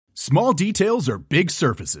Small details are big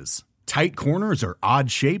surfaces. Tight corners are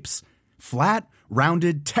odd shapes. Flat,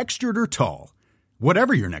 rounded, textured, or tall.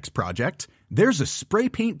 Whatever your next project, there's a spray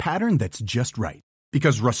paint pattern that's just right.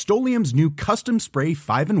 Because Rust-Oleum's new Custom Spray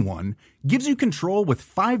 5-in-1 gives you control with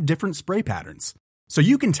 5 different spray patterns. So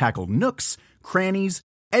you can tackle nooks, crannies,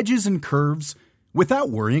 edges, and curves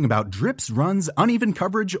without worrying about drips, runs, uneven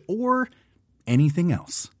coverage, or anything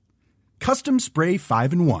else. Custom Spray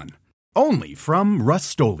 5-in-1. Only from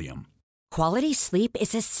Rust-Oleum. Quality sleep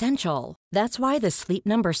is essential. That's why the Sleep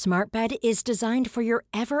Number Smart Bed is designed for your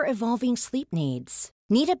ever-evolving sleep needs.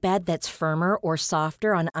 Need a bed that's firmer or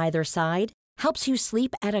softer on either side? Helps you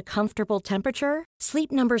sleep at a comfortable temperature?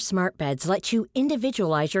 Sleep Number Smart Beds let you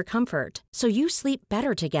individualize your comfort, so you sleep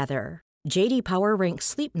better together. J.D. Power ranks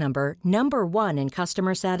Sleep Number number 1 in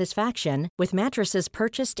customer satisfaction with mattresses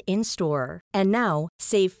purchased in-store. And now,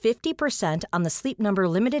 save 50% on the Sleep Number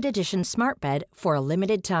Limited Edition Smart Bed for a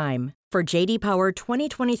limited time. For J.D. Power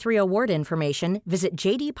 2023 award information, visit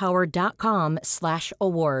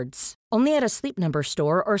jdpower.com/awards. Only at a Sleep Number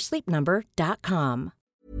store or sleepnumber.com.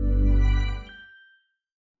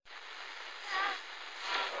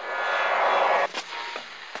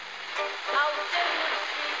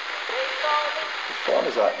 What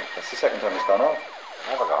is that? That's the second time it's gone off.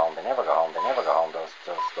 They never go home, those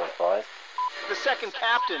boys. The second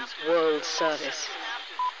captain's World Service.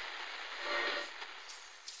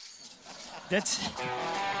 That's...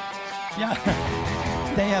 Yeah,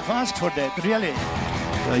 they have asked for that, really.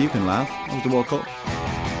 Well, you can laugh. It was the World Cup.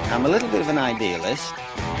 I'm a little bit of an idealist,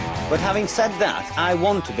 but having said that, I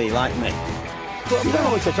want to be like me. Well, you don't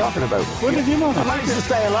know what you're talking about. What did you know? I managed to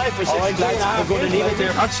stay alive for 6 days. I'm going to leave it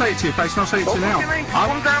there. I'd say it to your face, and I'll say it to you now.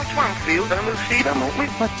 Come down to Anfield and we'll see them, won't we?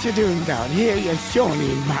 What you doing down here, you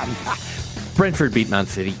shawny man? Brentford beat Man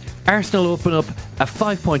City. Arsenal open up a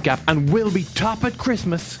 5-point gap and will be top at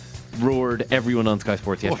Christmas. Roared everyone on Sky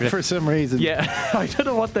Sports yesterday. For some reason. Yeah, I don't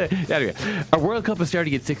know what the... Anyway, our World Cup is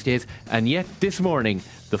starting in 6 days, and yet this morning,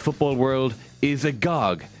 the football world is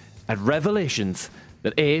agog at revelations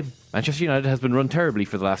that A, Manchester United has been run terribly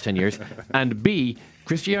for the last 10 years, and B,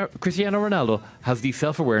 Cristiano Ronaldo has the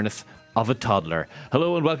self-awareness of a toddler.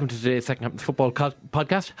 Hello and welcome to today's Second Half of the Football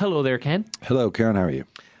podcast. Hello there, Ken. Hello, Karen, how are you?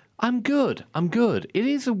 I'm good. It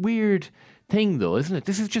is a weird thing, though, isn't it?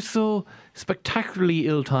 This is just so spectacularly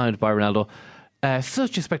ill-timed by Ronaldo.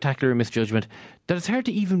 Such a spectacular misjudgment that it's hard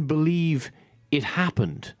to even believe it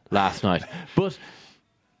happened last night. But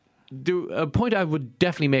a point I would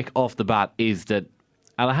definitely make off the bat is that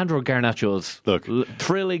Alejandro Garnacho's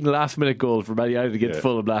thrilling last-minute goal for Man United against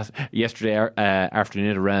Fulham yesterday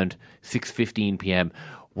afternoon at around 6:15 p.m.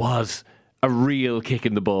 was a real kick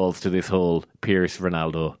in the balls to this whole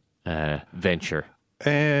Pierce-Ronaldo venture.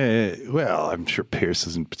 Well, I'm sure Pierce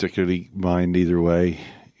doesn't particularly mind either way.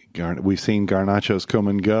 We've seen Garnacho's come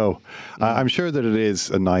and go. I'm sure that it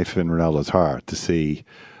is a knife in Ronaldo's heart to see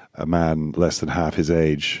a man less than half his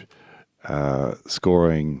age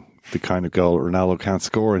scoring the kind of goal Ronaldo can't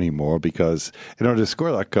score anymore, because in order to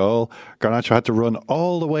score that goal, Garnacho had to run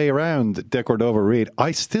all the way around De Cordova-Reid.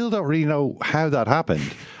 I still don't really know how that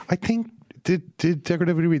happened. I think, did De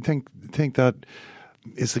Cordova-Reid think that,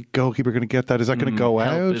 is the goalkeeper going to get that? Is that going to go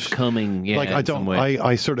out? Help is coming, yeah. Like, I don't,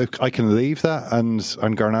 I can leave that, and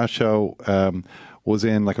Garnacho was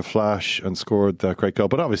in like a flash and scored that great goal.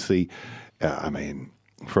 But obviously, I mean,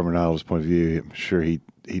 from Ronaldo's point of view, I'm sure he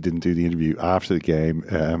didn't do the interview after the game.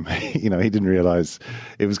 He didn't realise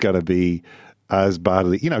it was going to be as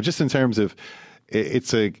badly. Just in terms of,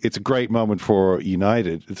 it's a great moment for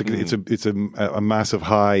United. It's a massive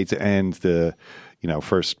high to end the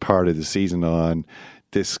first part of the season on.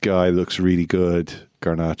 This guy looks really good,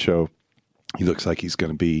 Garnacho. He looks like he's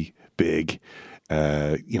going to be big.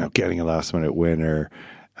 Getting a last minute winner.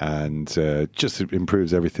 And just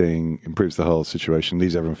improves everything, improves the whole situation,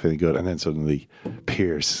 leaves everyone feeling good. And then suddenly,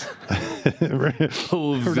 Pierce.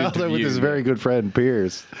 Ronaldo with his very good friend,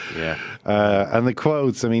 Pierce. Yeah. And the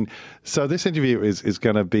quotes, so this interview is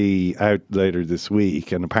going to be out later this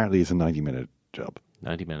week, and apparently it's a 90-minute job.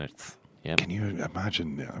 90 minutes, yeah. Can you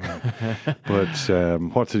imagine? But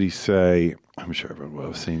what did he say? I'm sure everyone will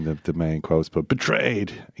have seen the main quotes, but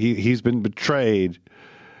betrayed. He's been betrayed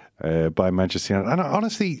by Manchester United. And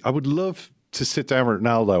honestly, I would love to sit down with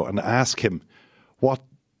Ronaldo and ask him, what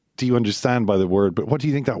do you understand by the word, but what do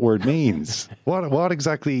you think that word means? What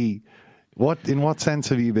exactly, in what sense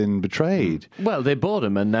have you been betrayed? Well, they bought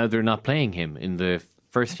him and now they're not playing him in the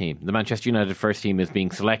first team. The Manchester United first team is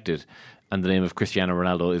being selected and the name of Cristiano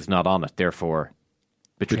Ronaldo is not on it, therefore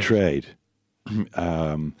betrayed.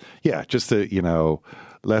 Betrayed. Just the,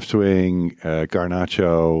 left wing,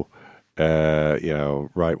 Garnacho,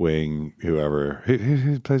 right wing, whoever.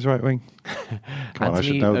 Who plays right wing? Come on, I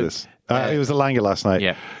should know this. It was Elanga last night.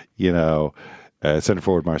 Yeah. Centre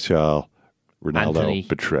forward Martial, Ronaldo Anthony.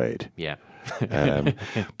 betrayed. Yeah.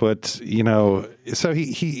 But so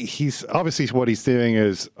he's obviously what he's doing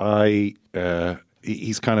is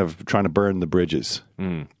he's kind of trying to burn the bridges.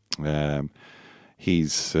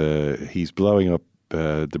 He's blowing up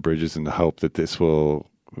the bridges in the hope that this will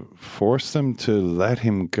force them to let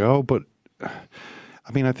him go. But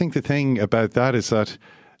I mean, I think the thing about that is that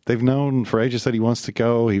they've known for ages that he wants to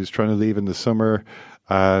go. He was trying to leave in the summer,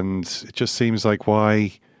 and it just seems like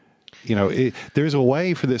why. There's a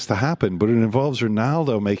way for this to happen, but it involves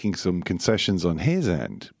Ronaldo making some concessions on his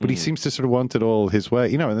end. But he seems to sort of want it all his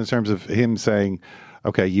way, in terms of him saying,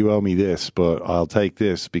 okay, you owe me this, but I'll take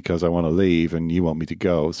this because I want to leave and you want me to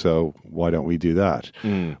go. So why don't we do that?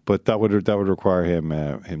 But that would require him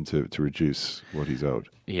to reduce what he's owed.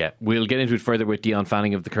 Yeah, we'll get into it further with Dion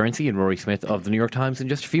Fanning of The Currency and Rory Smith of The New York Times in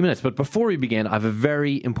just a few minutes. But before we begin, I have a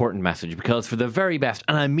very important message, because for the very best,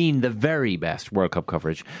 and I mean the very best World Cup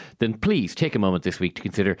coverage, then please take a moment this week to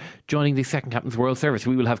consider joining the Second Captain's World Service.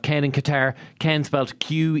 We will have Ken in Qatar. Ken spelled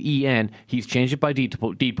Qen. He's changed it by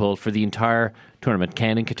default for the entire tournament.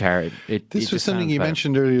 Ken in Qatar. This was something you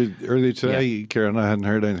mentioned earlier today, Kieran. I hadn't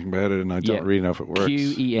heard anything about it, and I don't really know if it works.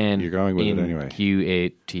 Qen. You're going with it anyway.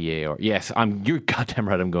 Qatar. Yes, you're goddamn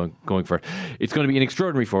right. I'm going for it. It's going to be an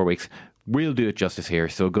extraordinary 4 weeks. We'll do it justice here.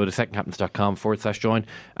 So go to secondcaptains.com/join,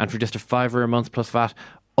 and for just $5 a month plus VAT,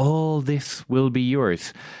 all this will be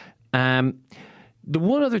yours. The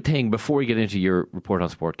one other thing before we get into your report on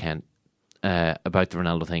sport, Ken, about the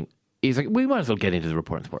Ronaldo thing, is we might as well get into the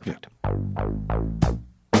report on sport.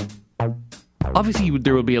 Obviously,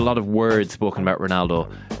 there will be a lot of words spoken about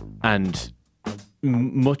Ronaldo, and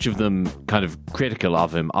much of them kind of critical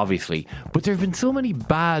of him, obviously. But there have been so many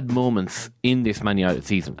bad moments in this Man United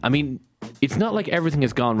season. I mean, it's not like everything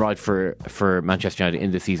has gone right for Manchester United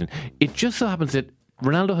in this season. It just so happens that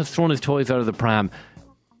Ronaldo has thrown his toys out of the pram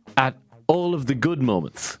at all of the good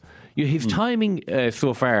moments. His timing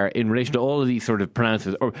so far in relation to all of these sort of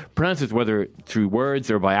pronounces, whether through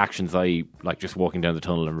words or by actions, i.e. like just walking down the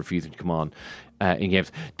tunnel and refusing to come on in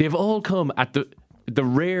games, they've all come at the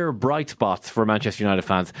rare bright spots for Manchester United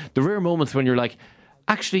fans, the rare moments when you're like,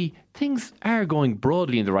 actually, things are going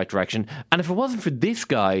broadly in the right direction. And if it wasn't for this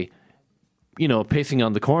guy, pissing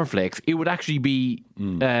on the cornflakes, it would actually be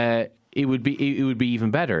it would be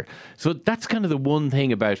even better. So that's kind of the one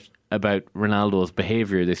thing about Ronaldo's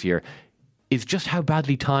behaviour this year, is just how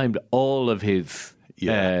badly timed all of his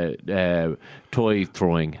toy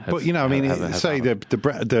throwing has, but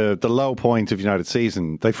the low point of United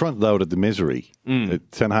season, they front loaded the misery.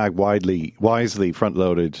 Ten Hag wisely front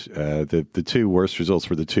loaded the two worst results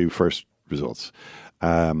were the two first results.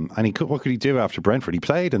 And what could he do after Brentford? He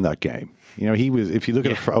played in that game. He was, if you look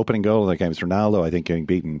at the opening goal in that game, it's Ronaldo, I think, getting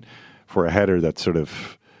beaten for a header that sort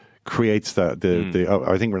of creates that.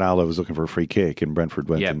 I think Ronaldo was looking for a free kick and Brentford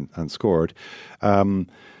went and scored. And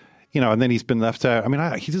then he's been left out. I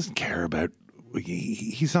mean, he doesn't care about.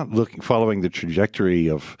 He's not following the trajectory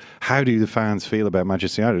of how do the fans feel about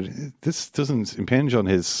Manchester United. This doesn't impinge on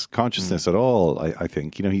his consciousness at all. I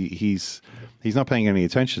think he's not paying any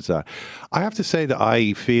attention to that. I have to say that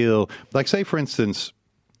I feel like, say for instance,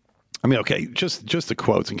 I mean, okay, just the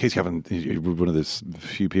quotes in case you haven't. You're one of the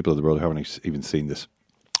few people in the world who haven't even seen this.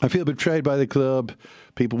 I feel betrayed by the club.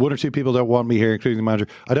 One or two people don't want me here, including the manager.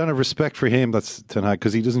 I don't have respect for him. That's Ten Hag,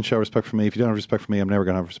 because he doesn't show respect for me. If you don't have respect for me, I'm never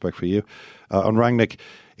going to have respect for you. On Rangnick,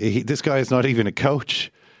 this guy is not even a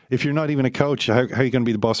coach. If you're not even a coach, how are you going to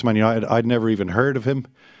be the boss of Man United? I'd never even heard of him.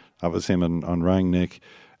 That was him on Rangnick.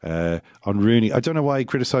 On Rooney, I don't know why he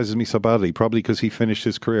criticises me so badly. Probably because he finished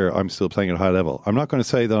his career. I'm still playing at a high level. I'm not going to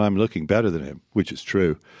say that I'm looking better than him, which is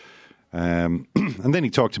true. And then he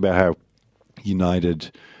talked about how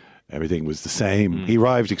United, everything was the same. He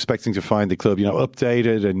arrived expecting to find the club,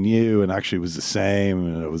 updated and new, and actually it was the same,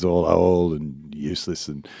 and it was all old and useless,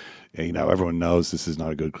 and everyone knows this is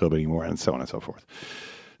not a good club anymore, and so on and so forth.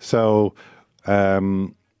 So,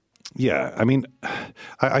 yeah, I mean,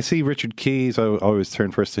 I see Richard Keys. I always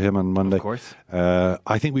turn first to him on Monday. Of course.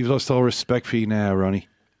 I think we've lost all respect for you now, Ronnie.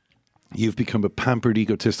 You've become a pampered,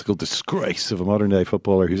 egotistical disgrace of a modern-day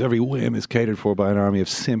footballer whose every whim is catered for by an army of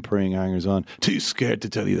simpering hangers-on, too scared to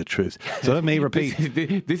tell you the truth. So let me repeat.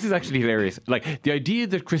 This is actually hilarious. Like, the idea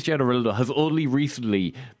that Cristiano Ronaldo has only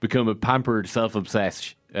recently become a pampered,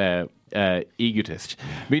 self-obsessed egotist.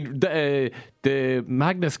 I mean, the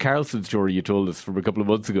Magnus Carlsen story you told us from a couple of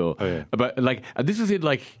months ago about, and this was in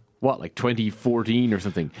like 2014 or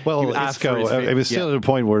something. Well, Isco, it was still at a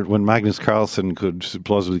point where when Magnus Carlsen could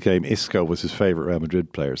plausibly claim Isco was his favourite Real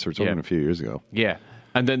Madrid player, so we're talking a few years ago. Yeah,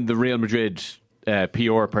 and then the Real Madrid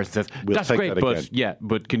PR person says, that's great,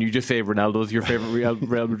 but can you just say Ronaldo's your favourite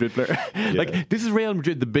Real Madrid player? Like, this is Real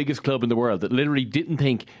Madrid, the biggest club in the world, that literally didn't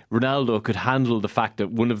think Ronaldo could handle the fact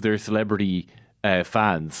that one of their celebrity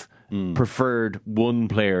fans preferred one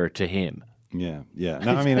player to him. Yeah.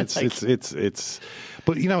 No, I mean it's,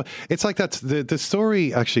 but it's like that's the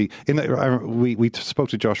story actually. We spoke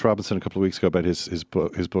to Josh Robinson a couple of weeks ago about his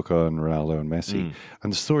book on Ronaldo and Messi,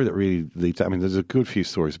 and the story that really leads. I mean, there's a good few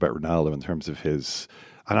stories about Ronaldo in terms of his,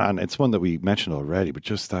 and it's one that we mentioned already, but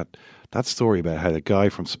just that story about how the guy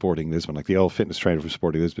from Sporting Lisbon, like the old fitness trainer from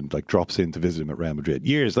Sporting Lisbon, like drops in to visit him at Real Madrid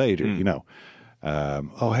years later.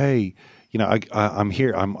 Oh hey. I'm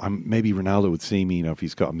here. I'm maybe Ronaldo would see me, if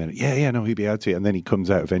he's got a minute. No, he'd be out to you. And then he comes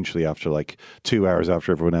out eventually after like 2 hours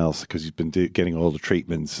after everyone else because he's been getting all the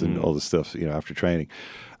treatments and all the stuff, after training.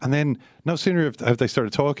 And then no sooner have they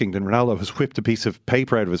started talking than Ronaldo has whipped a piece of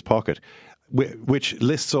paper out of his pocket, which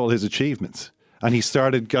lists all his achievements. And he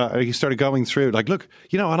started going through like, look,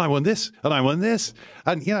 and I won this, and I won this,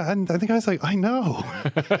 and and I think I was like, I know.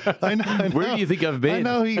 Where do you think I've been? I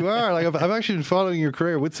know who you are. Like I've actually been following your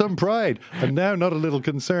career with some pride, and now not a little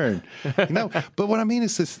concern. But what I mean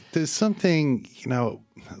is this: there's something,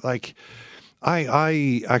 like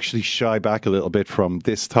I actually shy back a little bit from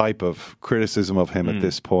this type of criticism of him at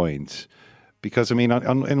this point. Because, I mean,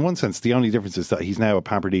 in one sense, the only difference is that he's now a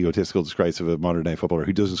pampered, egotistical disgrace of a modern-day footballer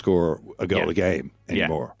who doesn't score a goal a game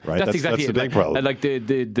anymore, right? That's exactly the big problem. Like,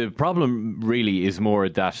 the problem really is more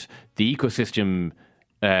that the ecosystem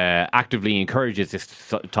actively encourages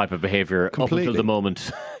this type of behaviour up until the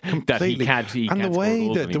moment that he can't score goals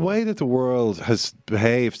anymore. The way that the world has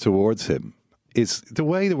behaved towards him is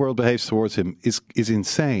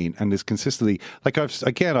insane and is consistently like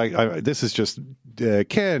this is just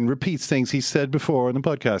Ken repeats things he said before on the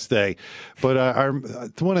podcast day, but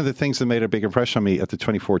one of the things that made a big impression on me at the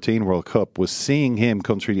 2014 World Cup was seeing him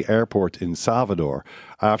come through the airport in Salvador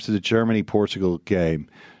after the Germany-Portugal game.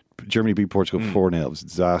 Germany beat Portugal 4-0. It was a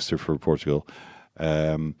disaster for Portugal.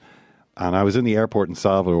 And I was in the airport in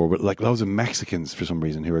Salvador with like loads of Mexicans for some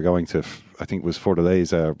reason who were going to, I think it was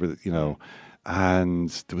Fortaleza, and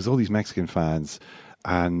there was all these Mexican fans,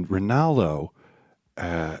 and Ronaldo,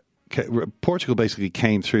 Portugal basically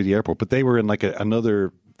came through the airport, but they were in like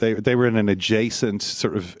they were in an adjacent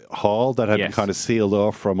sort of hall that had been kind of sealed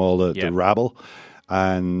off from all the rabble,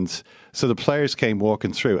 and so the players came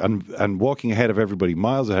walking through, and walking ahead of everybody,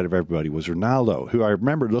 miles ahead of everybody, was Ronaldo, who I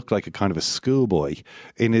remember looked like a kind of a schoolboy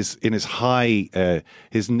in his high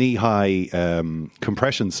his knee high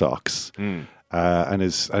compression socks. And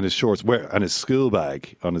his shorts, and his school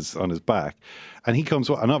bag on his back, and he comes,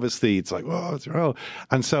 and obviously it's like, whoa, it's Ronaldo.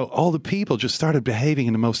 And so all the people just started behaving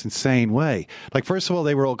in the most insane way. Like, first of all,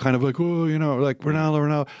 they were all kind of like, oh, like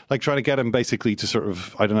Ronaldo, like trying to get him basically to sort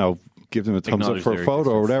of, I don't know, give them a thumbs up for a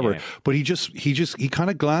photo or whatever. Yeah. But he kind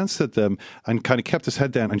of glanced at them and kind of kept his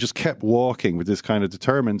head down and just kept walking with this kind of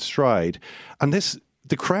determined stride. And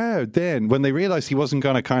the crowd then, when they realized he wasn't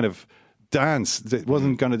going to kind of dance,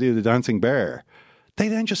 wasn't going to do the dancing bear, they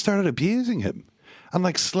then just started abusing him and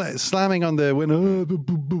like slamming on the window,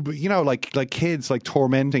 like kids like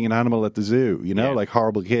tormenting an animal at the zoo, like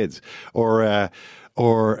horrible kids, or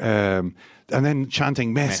and then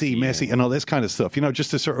chanting Messi, and all this kind of stuff,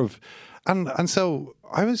 just to sort of, and so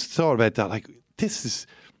I was thought about that, like this is,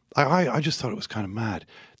 I just thought it was kind of mad.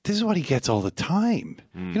 This is what he gets all the time,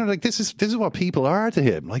 like this is what people are to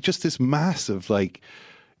him, like just this massive like.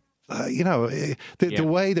 The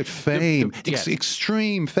way that fame,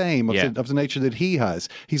 extreme fame of the nature that he has,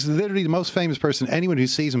 he's literally the most famous person anyone who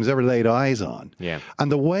sees him has ever laid eyes on. Yeah. And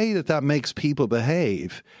the way that makes people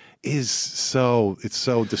behave is so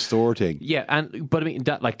distorting. Yeah, but I mean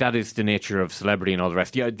that is the nature of celebrity and all the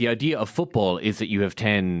rest. The idea of football is that you have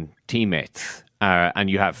 10 teammates and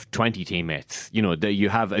you have 20 teammates. You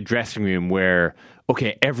have a dressing room where,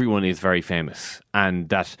 okay, everyone is very famous, and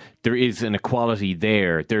that there is an equality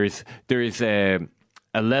there. There is a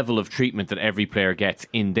level of treatment that every player gets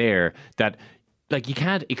in there that, like, you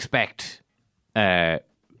can't expect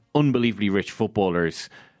unbelievably rich footballers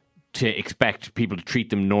to expect people to treat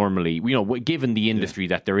them normally, given the industry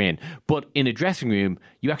that they're in. But in a dressing room,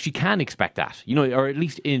 you actually can expect that, or at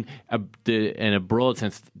least in a broad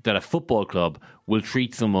sense, that a football club will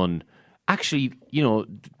treat someone actually,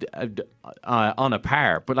 on a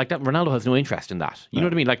par. But like that, Ronaldo has no interest in that. You know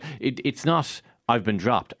what I mean? Like it's not, I've been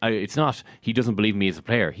dropped. It's not he doesn't believe me as a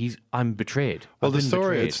player. I'm betrayed. Well, the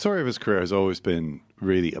betrayed. story of his career has always been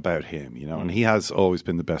really about him, and he has always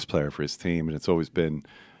been the best player for his team, and it's always been,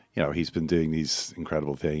 he's been doing these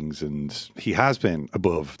incredible things, and he has been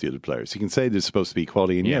above the other players. You can say there's supposed to be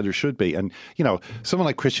equality, and there should be. And, someone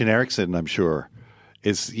like Christian Eriksen, I'm sure,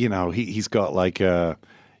 is, he's got like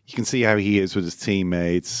you can see how he is with his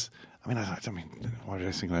teammates. I mean, what did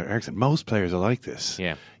I think about Eriksen? Most players are like this.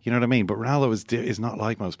 Yeah. You know what I mean? But Ronaldo is not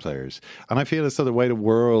like most players. And I feel as though the way the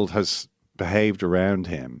world has behaved around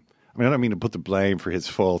him, I mean, I don't mean to put the blame for his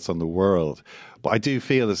faults on the world, but I do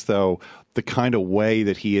feel as though the kind of way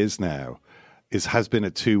that he is now has been a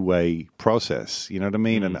two-way process. You know what I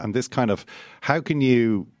mean? And this kind of, how can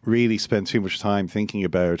you really spend too much time thinking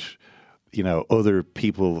about, other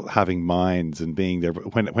people having minds and being there?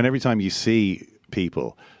 When every time you see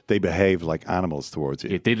people, they behave like animals towards you.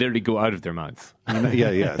 Yeah, they literally go out of their minds.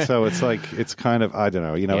 Yeah. So it's like, it's kind of, I don't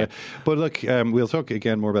know, Yeah. But look, we'll talk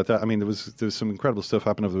again more about that. I mean, there was some incredible stuff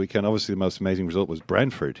happened over the weekend. Obviously, the most amazing result was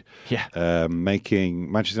Brentford. Yeah.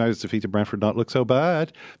 Making Manchester United's defeat to Brentford not look so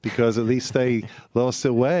bad, because at least they lost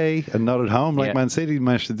away and not at home like Man City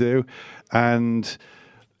managed to do. And,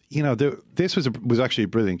 this was actually a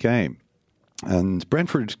brilliant game. And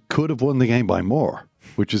Brentford could have won the game by more,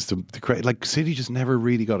 which is the great. Like, City just never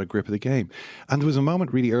really got a grip of the game. And there was a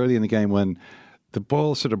moment really early in the game when the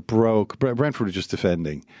ball sort of broke. Brentford were just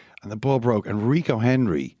defending, and the ball broke, and Rico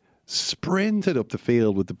Henry sprinted up the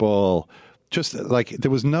field with the ball. Just like,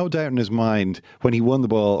 there was no doubt in his mind when he won the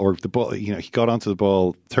ball, or the ball, he got onto the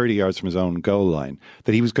ball 30 yards from his own goal line,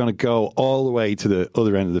 that he was going to go all the way to the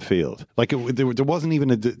other end of the field. Like, there wasn't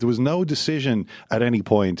even there was no decision at any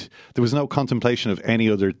point. There was no contemplation of any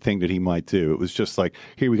other thing that he might do. It was just like,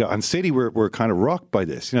 here we go. And City were kind of rocked by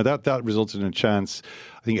this. That resulted in a chance.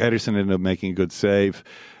 I think Ederson ended up making a good save.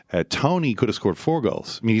 Tony could have scored 4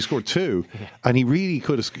 goals. I mean, he scored 2, and he really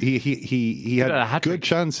could have. He had good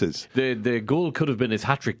chances. The goal could have been his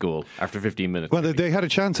hat-trick goal after 15 minutes. Well, they had a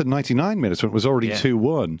chance at 99 minutes when it was already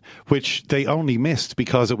 2-1, which they only missed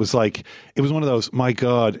because it was one of those, my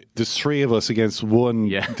God, there's 3 of us against one.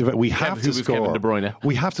 Yeah. We have to score. Kevin De Bruyne.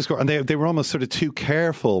 We have to score. And they were almost sort of too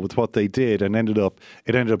careful with what they did, and it ended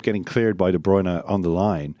up getting cleared by De Bruyne on the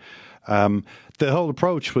line. The whole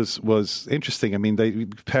approach was interesting. I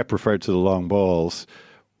mean, Pep referred to the long balls,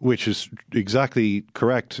 which is exactly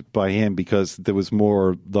correct by him, because there was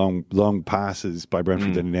more long passes by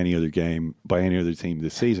Brentford than in any other game by any other team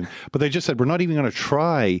this season. But they just said, we're not even going to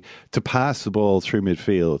try to pass the ball through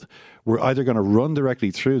midfield. We're either going to run directly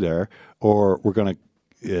through there, or we're going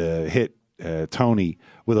to hit Tony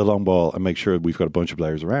with a long ball and make sure we've got a bunch of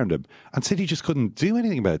players around him. And City just couldn't do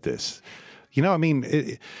anything about this. I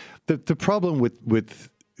mean, the problem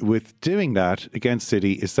with doing that against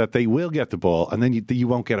City is that they will get the ball, and then you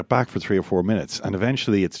won't get it back for 3 or 4 minutes, and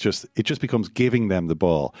eventually it just becomes giving them the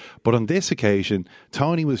ball. But on this occasion,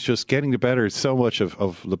 Tony was just getting the better so much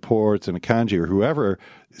of Laporte and Akanji or whoever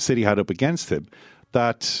City had up against him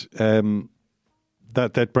that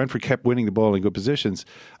that Brentford kept winning the ball in good positions.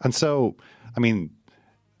 And so, I mean,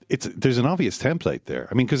 there's an obvious template there.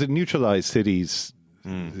 I mean, because it neutralized City's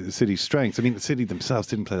strengths. I mean, the City themselves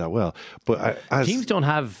didn't play that well, but teams don't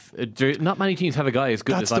have. Not many teams have a guy as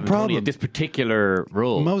good as Ivan Toney at this particular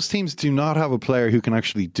role. Most teams do not have a player who can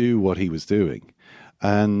actually do what he was doing,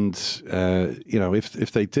 and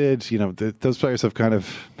if they did, those players have kind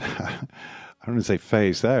of. I don't want to say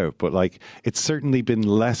phased out, but it's certainly been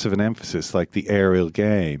less of an emphasis, like the aerial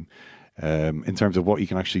game, in terms of what you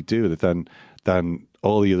can actually do with it than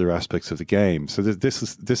all the other aspects of the game. So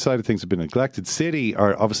this side of things have been neglected. City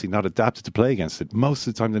are obviously not adapted to play against it. Most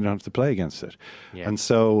of the time they don't have to play against it. Yeah. And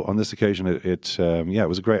so on this occasion, it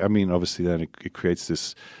was a great, I mean, obviously then it creates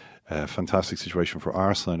this fantastic situation for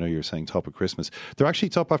Arsenal. I know you're saying top of Christmas. They're actually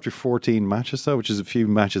top after 14 matches though, which is a few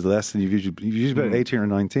matches less than you've usually about 18 or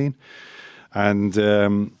 19. And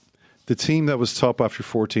the team that was top after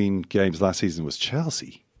 14 games last season was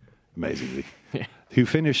Chelsea, amazingly. Yeah. Who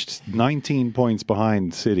finished 19 points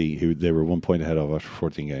behind City, who they were 1 point ahead of after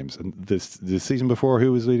 14 games. And the season before,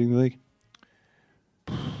 who was leading the league?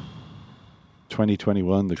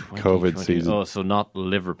 2021, the COVID season. Oh, so not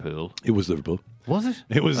Liverpool. It was Liverpool. Was it?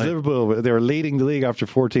 It was Liverpool. They were leading the league after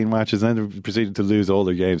 14 matches, and then they proceeded to lose all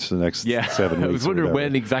their games for the next 7 weeks. I was wondering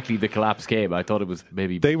when exactly the collapse came. I thought it was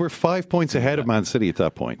maybe... They were 5 points ahead of Man City at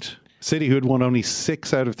that point. City, who had won only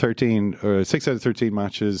 6 out of 13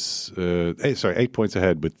 matches, 8 points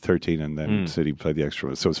ahead with 13, and then City played the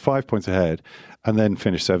extra. So it was 5 points ahead, and then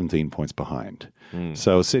finished 17 points behind.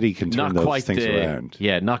 So City can turn those things around.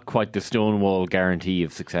 Yeah, not quite the Stonewall guarantee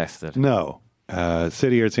of success. No.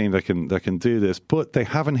 City are a team that can do this, but they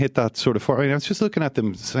haven't hit that sort of. I was just looking at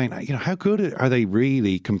them, saying, how good are they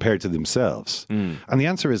really compared to themselves? And the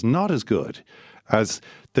answer is not as good as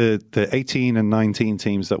the 18 and 19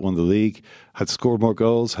 teams that won the league, had scored more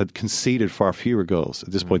goals, had conceded far fewer goals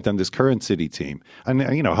at this point than this current City team. And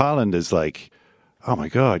Haaland is like, oh my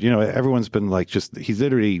God, everyone's been like, he's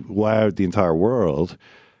literally wowed the entire world,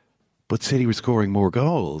 but City were scoring more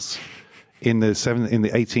goals in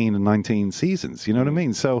the 18 and 19 seasons. You know what I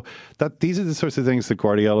mean? So these are the sorts of things that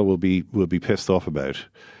Guardiola will be pissed off about.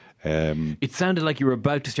 It sounded like you were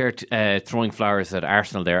about to start throwing flowers at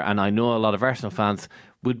Arsenal there, and I know a lot of Arsenal fans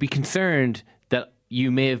would be concerned that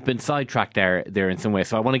you may have been sidetracked there in some way.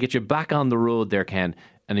 So I want to get you back on the road there, Ken,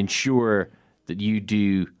 and ensure that you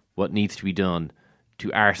do what needs to be done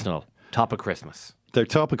to Arsenal top of Christmas. They're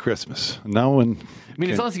top of Christmas. No one.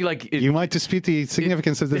 It's honestly like you might dispute the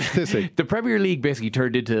significance of the statistic. The Premier League basically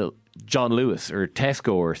turned into John Lewis or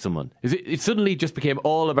Tesco or someone. It suddenly just became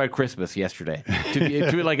all about Christmas yesterday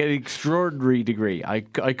to like an extraordinary degree. I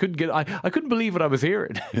couldn't believe what I was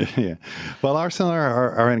hearing. Yeah. Well, Arsenal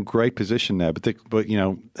are in a great position now, but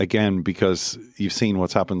again, because you've seen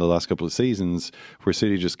what's happened the last couple of seasons, where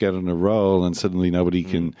City just get on a roll and suddenly nobody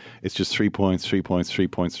can. It's just 3 points, 3 points, 3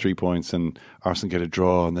 points, 3 points, and Arsenal get a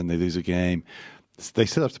draw and then they lose a game. They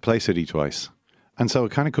still have to play City twice. And so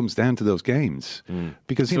it kind of comes down to those games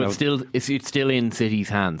because it's still in City's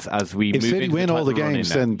hands as we. If move City into win all the games,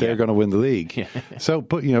 then they're going to win the league. Yeah. So,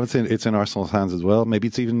 but it's in Arsenal's hands as well. Maybe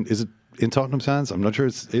is it in Tottenham's hands? I'm not sure.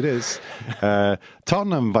 It is.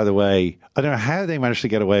 Tottenham, by the way, I don't know how they managed to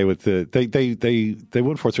get away with they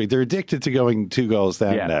won 4-3. They're addicted to going 2 goals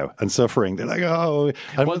down now and suffering. They're like, oh.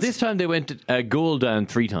 Well, this time they went a goal down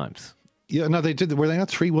 3 times. Yeah, no, they did. Were they not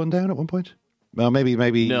 3-1 down at one point? Well, maybe.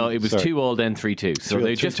 No, it was 2-2 then 3-2. So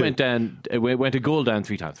they just went down. Went a goal down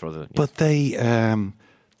 3 times rather than. But they,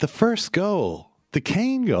 the first goal, the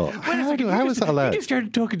Kane goal. How was that allowed? You just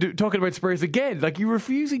started talking about Spurs again. Like you're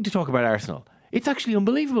refusing to talk about Arsenal. It's actually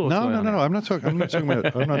unbelievable. No. I'm not talking about. I'm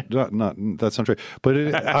not. That's not true.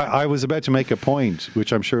 But I was about to make a point,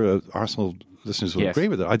 which I'm sure Arsenal listeners will agree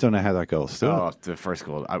with it. I don't know how that goes. Oh, the first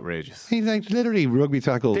goal, outrageous. He literally rugby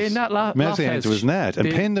tackled Messi into his net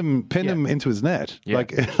and pinned him into his net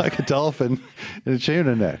like a dolphin in a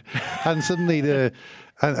tuna net. And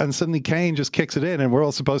suddenly Kane just kicks it in, and we're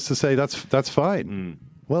all supposed to say that's fine.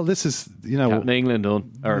 Well, this is Captain of England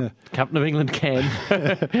Captain of England Ken.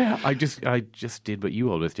 I just did what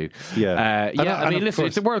you always do. Yeah. Listen,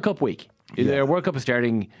 it's a World Cup week. The World Cup is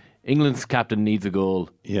starting. England's captain needs a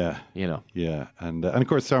goal. Yeah. Yeah. And of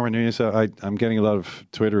course, Darwin Núñez, I'm getting a lot of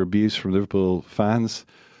Twitter abuse from Liverpool fans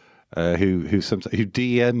who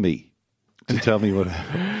DM me to tell me what,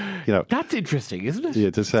 That's interesting, isn't it?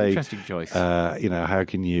 Yeah, to say. Interesting choice. How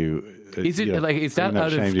can you. Is that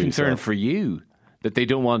out of concern for you that they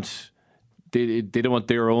don't want. They don't want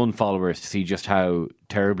their own followers to see just how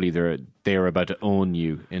terribly they're about to own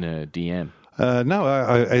you in a DM. No,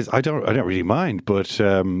 I don't really mind, but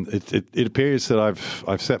it appears that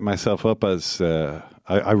I've set myself up as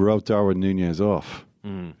I wrote Darwin Núñez off.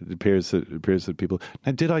 It appears that people.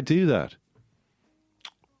 Now, did I do that?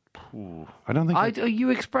 I don't think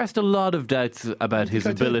you expressed a lot of doubts about his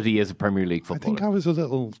ability as a Premier League footballer. I think I was a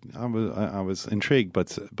little. I was intrigued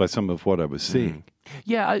by some of what I was seeing.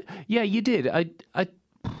 Yeah, you did.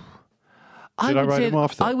 Did I write him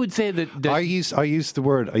off? Though? I would say that I used the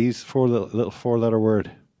word. I used little 4-letter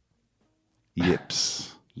word.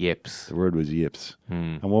 Yips. Yips. The word was yips.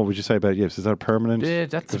 And what would you say about yips? Is that a permanent? Yeah,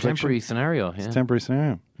 that's reflection? A temporary scenario. Yeah. It's a temporary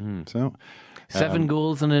scenario. So 7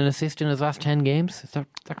 goals and an assist in his last 10 games. Is that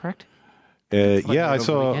correct? I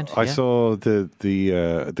saw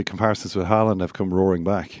the comparisons with Haaland have come roaring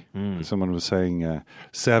back. Someone was saying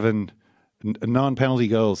 7 non-penalty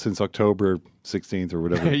goals since October 16th or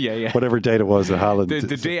whatever. Whatever date it was that Haaland.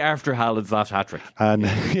 The day after Haaland's last hat-trick. And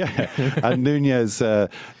and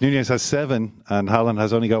Núñez has 7 and Haaland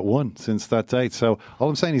has only got 1 since that date. So all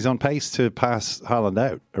I'm saying, he's on pace to pass Haaland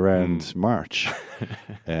out around March.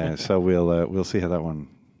 So we'll see how that one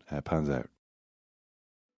pans out.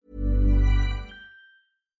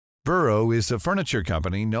 Burrow is a furniture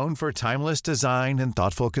company known for timeless design and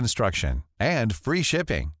thoughtful construction and free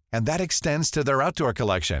shipping. And that extends to their outdoor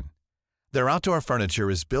collection. Their outdoor furniture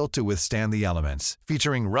is built to withstand the elements,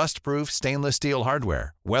 featuring rust-proof stainless steel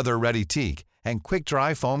hardware, weather-ready teak, and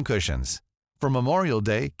quick-dry foam cushions. For Memorial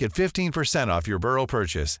Day, get 15% off your Burrow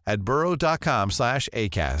purchase at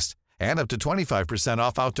burrow.com/acast and up to 25%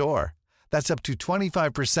 off outdoor. That's up to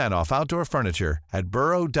 25% off outdoor furniture at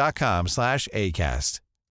burrow.com/acast.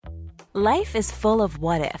 Life is full of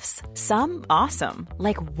what-ifs. Some awesome,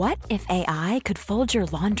 like what if AI could fold your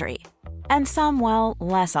laundry? And some, well,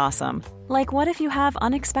 less awesome, like what if you have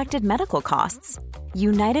unexpected medical costs?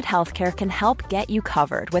 United Healthcare can help get you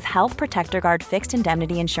covered with Health Protector Guard fixed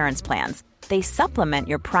indemnity insurance plans. They supplement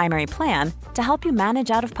your primary plan to help you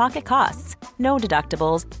manage out-of-pocket costs. No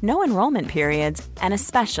deductibles, no enrollment periods, and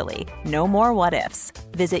especially no more what-ifs.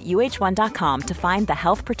 Visit uh1.com to find the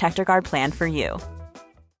Health Protector Guard plan for you.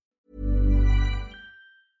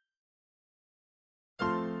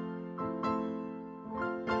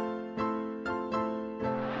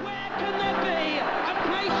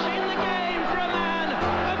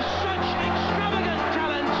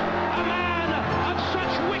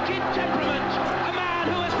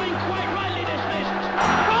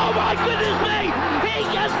 My goodness me! He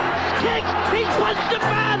just kicked! He's punched a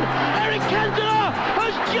fan! Eric Cantona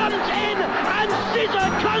has jumped in and scissor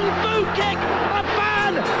kung fu kick a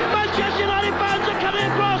fan! Manchester United fans are coming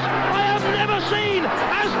across! I have never seen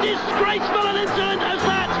as disgraceful an incident as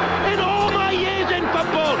that in all my years in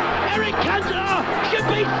football! Eric Cantona should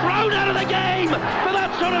be thrown out of the game for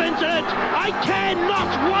that sort of incident! I care not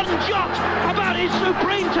one jot about his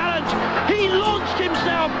supreme talent! He launched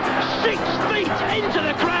himself 6 feet into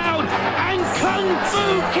the crowd and kung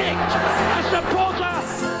fu kicked a supporter.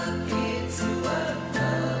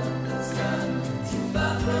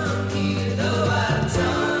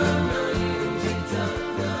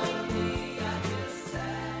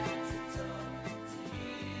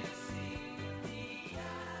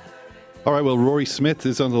 All right, well, Rory Smith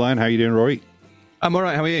is on the line. How are you doing, Rory? I'm all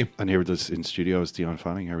right. How are you? And here with us in studio is Dion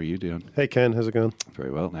Fanning. How are you, Dion? Hey, Ken. How's it going?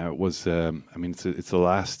 Very well. Now, it was, it's the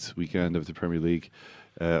last weekend of the Premier League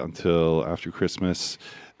until after Christmas.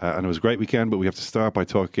 And it was a great weekend, but we have to start by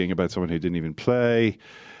talking about someone who didn't even play.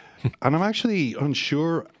 And I'm actually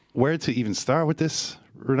unsure where to even start with this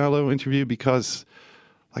Ronaldo interview because,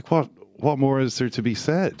 like, what more is there to be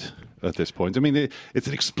said at this point? I mean, it's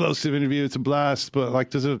an explosive interview. It's a blast. But,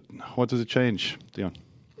 like, what does it change, Dion?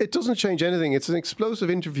 It doesn't change anything. It's an explosive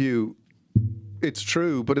interview. It's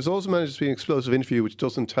true, but it's also managed to be an explosive interview which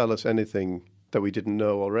doesn't tell us anything that we didn't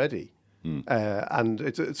know already.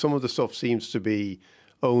 And some of the stuff seems to be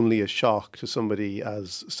only a shock to somebody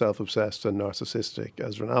as self-obsessed and narcissistic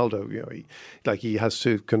as Ronaldo. You know, he has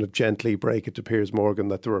to kind of gently break it to Piers Morgan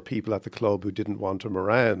that there were people at the club who didn't want him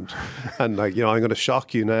around, and I'm going to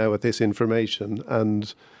shock you now with this information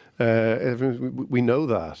and. We know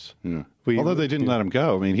that. Yeah. Although they didn't let him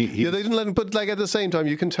go. I mean, they didn't let him. But at the same time,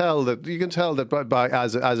 you can tell that by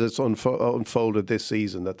as it's unfolded this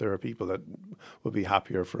season, that there are people that would be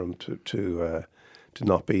happier for him to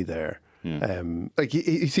not be there. Yeah.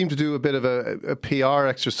 He seemed to do a bit of a PR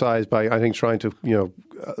exercise by, I think, trying to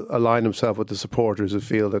align himself with the supporters who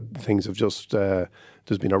feel that things have just.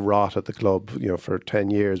 There's been a rot at the club, for 10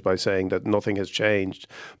 years by saying that nothing has changed.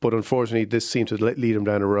 But unfortunately, this seemed to lead him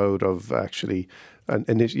down a road of actually,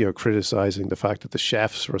 criticising the fact that the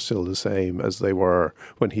chefs were still the same as they were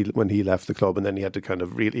when he left the club, and then he had to kind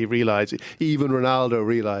of really realise. Even Ronaldo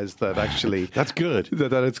realised that actually that's good.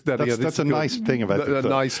 That's a nice thing about a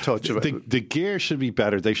nice touch of it. The gear should be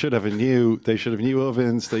better. They should have new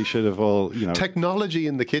ovens. They should have all technology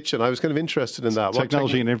in the kitchen. I was kind of interested in that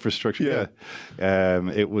technology and infrastructure. Yeah.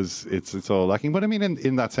 It's all lacking. But I mean,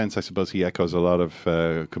 in that sense, I suppose he echoes a lot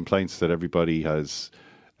of complaints that everybody has.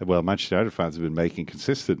 Well, Manchester United fans have been making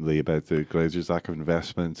consistently about the Glazers' lack of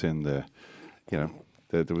investment in there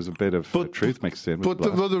was a bit of truth mixed in. But the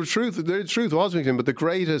truth was mixed in. But the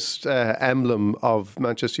greatest emblem of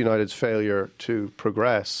Manchester United's failure to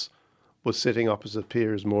progress was sitting opposite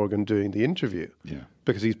Piers Morgan doing the interview. Yeah,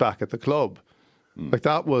 because he's back at the club. Like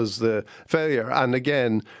that was the failure. And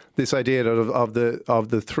again, this idea of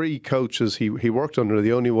the three coaches he worked under,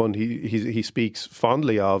 the only one he speaks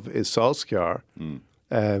fondly of is Solskjaer.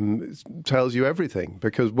 Tells you everything,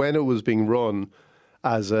 because when it was being run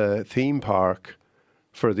as a theme park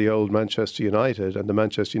for the old Manchester United and the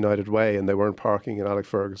Manchester United way, and they weren't parking in Alex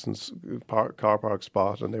Ferguson's car park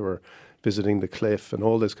spot, and they were visiting the cliff and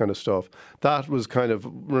all this kind of stuff, that was kind of,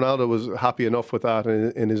 Ronaldo was happy enough with that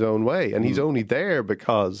in his own way, and he's only there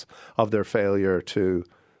because of their failure to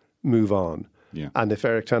move on. Yeah. And if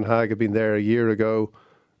Eric Ten Hag had been there a year ago,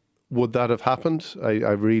 would that have happened?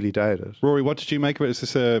 I really doubt it. Rory, what did you make of it? Is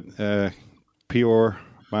this a PR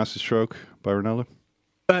masterstroke by Ronaldo?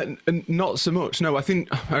 Not so much. No, I think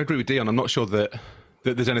I agree with Dion. I'm not sure that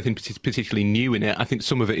there's anything particularly new in it. I think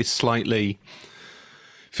some of it is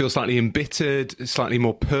feels slightly embittered, slightly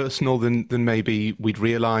more personal than maybe we'd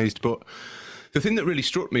realised. But the thing that really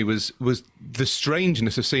struck me was the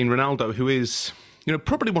strangeness of seeing Ronaldo, who is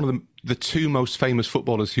probably one of the two most famous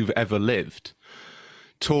footballers who've ever lived,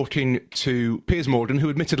 talking to Piers Morgan, who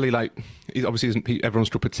admittedly, he obviously isn't everyone's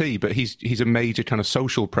cup of tea, but he's a major kind of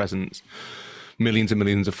social presence, millions and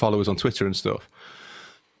millions of followers on Twitter and stuff.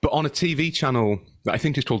 But on a TV channel that I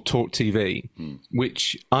think is called Talk TV,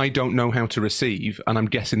 which I don't know how to receive, and I'm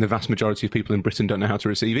guessing the vast majority of people in Britain don't know how to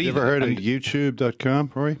receive either. You ever heard of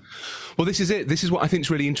YouTube.com, Rory? Well, this is it. This is what I think is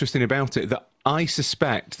really interesting about it, that I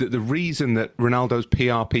suspect that the reason that Ronaldo's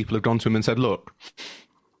PR people have gone to him and said, look,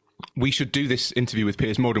 we should do this interview with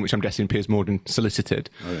Piers Morgan, which I'm guessing Piers Morgan solicited,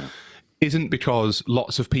 isn't because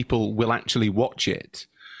lots of people will actually watch it,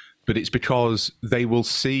 but it's because they will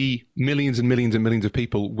see millions and millions and millions of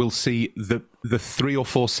people will see the 3 or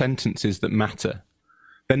 4 sentences that matter.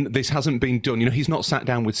 Then this hasn't been done. He's not sat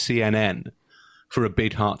down with CNN for a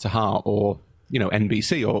bid heart-to-heart, or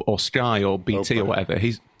NBC or Sky or BT or whatever.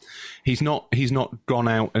 He's not gone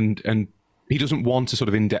out and he doesn't want a sort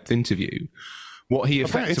of in-depth interview. What he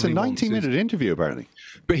effectively it's a 90-minute interview, apparently.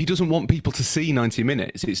 But he doesn't want people to see 90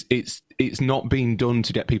 minutes. It's not being done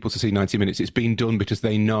to get people to see 90 minutes. It's being done because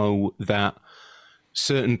they know that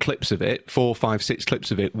certain clips of it, 4, 5, 6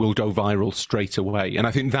 clips of it, will go viral straight away. And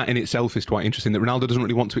I think that in itself is quite interesting, that Ronaldo doesn't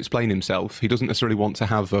really want to explain himself. He doesn't necessarily want to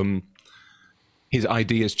have his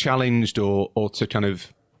ideas challenged or to kind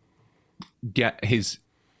of get his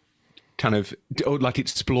or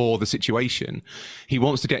explore the situation. He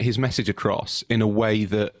wants to get his message across in a way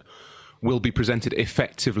that will be presented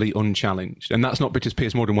effectively unchallenged. And that's not because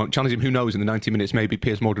Piers Morgan won't challenge him. Who knows, in the 90 minutes, maybe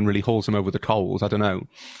Piers Morgan really hauls him over the coals. I don't know.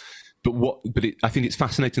 I think it's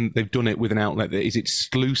fascinating that they've done it with an outlet that is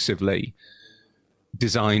exclusively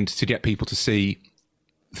designed to get people to see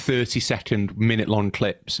 30-second, minute-long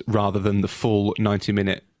clips rather than the full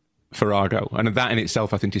 90-minute Farrago. And that in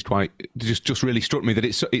itself, I think, is quite just really struck me that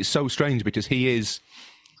it's so strange, because he is,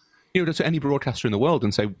 go to any broadcaster in the world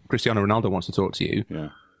and say Cristiano Ronaldo wants to talk to you. Yeah.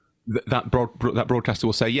 That broadcaster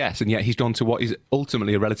will say yes, and yet he's gone to what is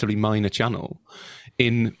ultimately a relatively minor channel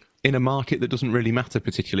in a market that doesn't really matter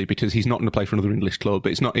particularly, because he's not going to play for another English club.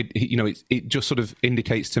 But it's not. It just sort of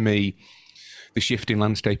indicates to me the shifting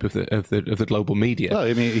landscape of the global media. Well,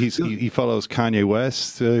 I mean, he follows Kanye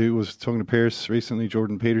West, who was talking to Pierce recently.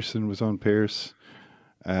 Jordan Peterson was on Pierce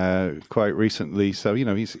quite recently. So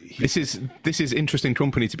this is interesting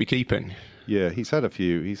company to be keeping. Yeah, he's had a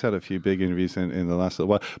few big interviews in the last little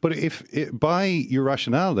while. But by your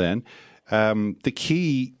rationale, then the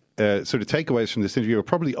key sort of takeaways from this interview are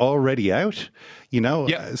probably already out.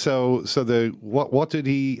 Yeah. So what did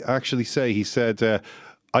he actually say? He said,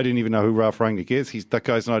 I didn't even know who Ralph Rangnick is. That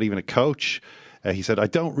guy's not even a coach. He said, I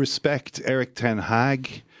don't respect Eric Ten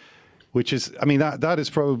Hag, which is, that is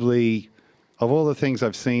probably, of all the things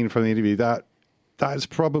I've seen from the interview, that is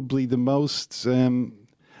probably the most, the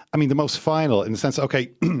most final, in the sense,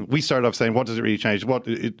 okay, we started off saying, what does it really change?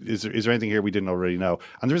 Is there anything here we didn't already know?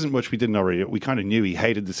 And there isn't much we didn't already know. We kind of knew he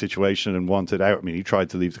hated the situation and wanted out. He tried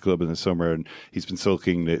to leave the club in the summer, and he's been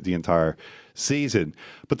sulking the entire season.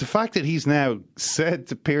 But the fact that he's now said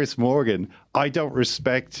to Piers Morgan, I don't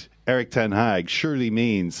respect Eric Ten Hag, surely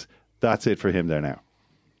means that's it for him there now.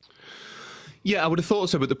 Yeah, I would have thought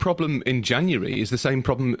so. But the problem in January is the same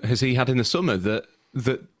problem as he had in the summer, that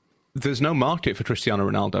there's no market for Cristiano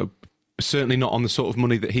Ronaldo, certainly not on the sort of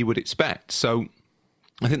money that he would expect. So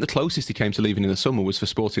I think the closest he came to leaving in the summer was for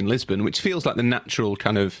Sporting Lisbon, which feels like the natural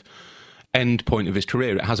kind of end point of his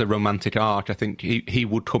career. It has a romantic arc. I think he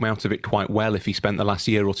would come out of it quite well if he spent the last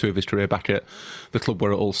year or two of his career back at the club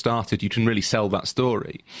where it all started. You can really sell that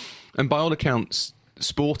story. And by all accounts,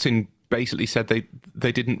 Sporting basically said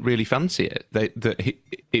they didn't really fancy it.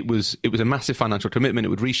 It was a massive financial commitment. It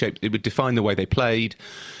would define the way they played.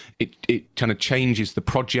 It kind of changes the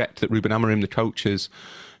project that Ruben Amorim, the coach, has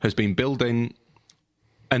been building.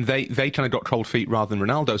 And they kind of got cold feet rather than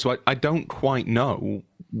Ronaldo. So I don't quite know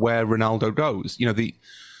where Ronaldo goes.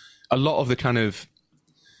 A lot of the kind of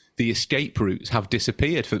the escape routes have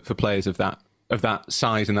disappeared for players of that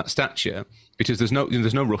size and that stature, because there's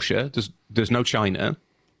no Russia, there's no China.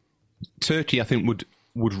 Turkey, I think,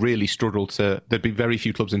 would really struggle to. There'd be very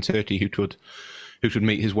few clubs in Turkey who could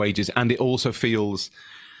meet his wages, and it also feels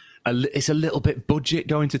it's a little bit budget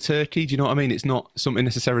going to Turkey. Do you know what I mean? It's not something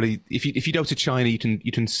necessarily. If you go to China, you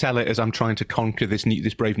can sell it as I'm trying to conquer this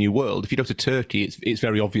brave new world. If you go to Turkey, it's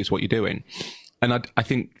very obvious what you're doing. And I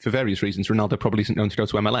think for various reasons, Ronaldo probably isn't going to go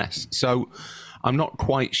to MLS. So I'm not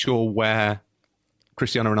quite sure where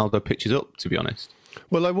Cristiano Ronaldo pitches up, to be honest.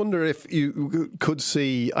 Well, I wonder if you could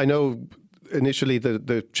see. I know initially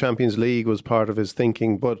the Champions League was part of his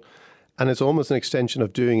thinking, and it's almost an extension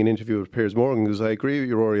of doing an interview with Piers Morgan, because I agree with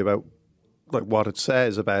you, Rory, about like what it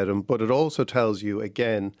says about him, but it also tells you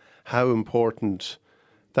again how important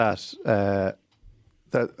that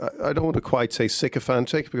that I don't want to quite say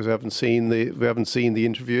sycophantic because we haven't seen the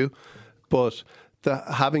interview, but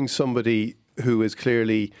having somebody who is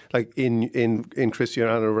clearly like in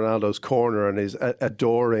Cristiano Ronaldo's corner and is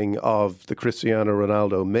adoring of the Cristiano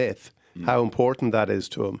Ronaldo myth, how important that is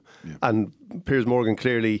to him. Yeah. And Piers Morgan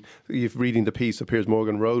clearly, you're reading the piece that Piers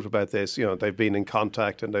Morgan wrote about this, they've been in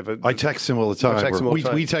contact and I text him all the time.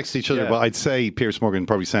 We text each other, but I'd say Piers Morgan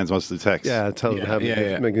probably sends most of the texts. Yeah, tell him how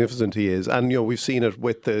magnificent he is. And, we've seen it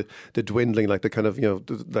with the dwindling, like the kind of,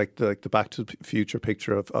 like the Back to the Future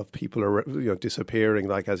picture of people are, disappearing,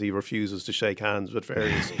 like as he refuses to shake hands with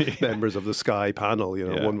various members of the Sky panel.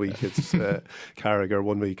 One week it's Carragher,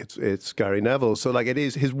 one week it's Gary Neville. So like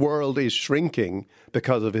his world is shrinking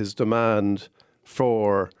because of his demand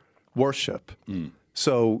for worship.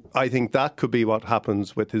 So I think that could be what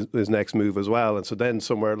happens with his next move as well. And so then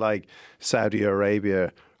somewhere like Saudi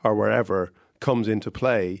Arabia or wherever comes into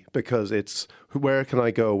play, because it's where can I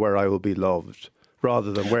go where I will be loved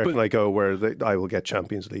rather than where can I go where I will get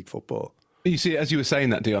Champions League football. You see, as you were saying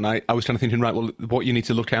that, Dion, I was kind of thinking, right, well, what you need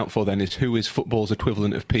to look out for then is who is football's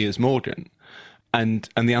equivalent of Piers Morgan? And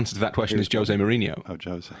the answer to that question is Jose Mourinho. Oh,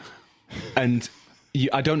 Jose. And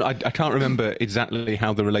I can't remember exactly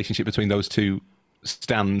how the relationship between those two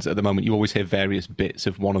stands at the moment. You always hear various bits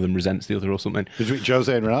of one of them resents the other or something. Between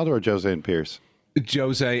Jose and Ronaldo or Jose and Piers?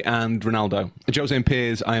 Jose and Ronaldo. Jose and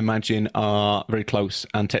Piers, I imagine, are very close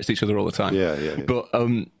and text each other all the time. Yeah. But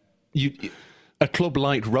a club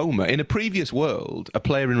like Roma, in a previous world, a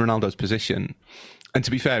player in Ronaldo's position, and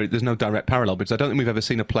to be fair, there's no direct parallel because I don't think we've ever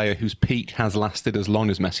seen a player whose peak has lasted as long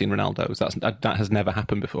as Messi and Ronaldo's. That has never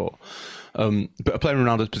happened before. But a player in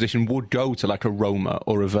Ronaldo's position would go to like a Roma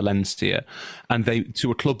or a Valencia, and to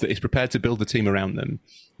a club that is prepared to build a team around them,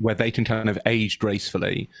 where they can kind of age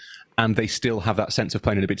gracefully, and they still have that sense of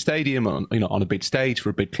playing in a big stadium, on a big stage for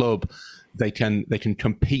a big club. They can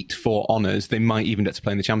compete for honours. They might even get to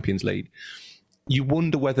play in the Champions League. You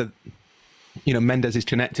wonder whether, Mendes is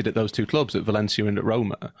connected at those two clubs, at Valencia and at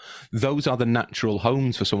Roma. Those are the natural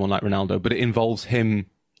homes for someone like Ronaldo, but it involves him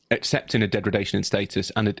accepting a degradation in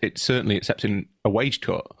status and it's certainly accepting a wage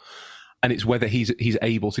cut. And it's whether he's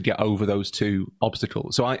able to get over those two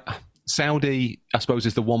obstacles. So Saudi, I suppose,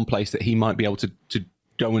 is the one place that he might be able to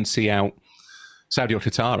go and see out. Saudi or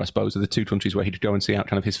Qatar, I suppose, are the two countries where he'd go and see out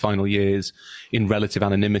kind of his final years in relative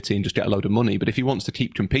anonymity and just get a load of money. But if he wants to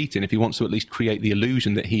keep competing, if he wants to at least create the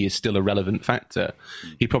illusion that he is still a relevant factor,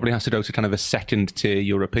 he probably has to go to kind of a second-tier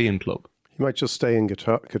European club. He might just stay in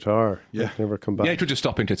Qatar. Yeah. Never come back. Yeah, he could just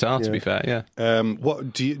stop in Qatar, to be fair, yeah.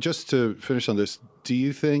 What do you, just to finish on this, how do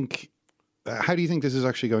you think this is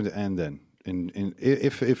actually going to end then?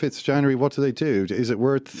 If it's January, what do they do? Is it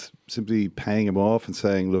worth simply paying him off and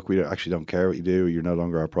saying, look, we actually don't care what you do, you're no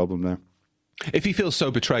longer our problem now? If he feels so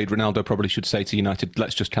betrayed, Ronaldo probably should say to United,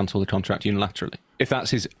 let's just cancel the contract unilaterally. If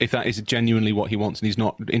that is genuinely what he wants and he's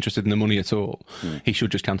not interested in the money at all, he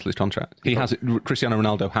should just cancel his contract. Cristiano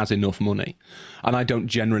Ronaldo has enough money. And I don't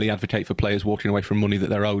generally advocate for players walking away from money that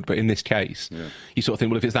they're owed, but in this case, you sort of think,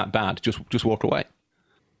 well, if it's that bad, just walk away.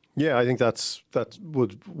 Yeah, I think that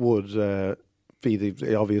would be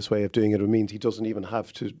the obvious way of doing it. It means he doesn't even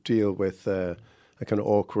have to deal with a kind of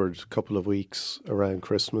awkward couple of weeks around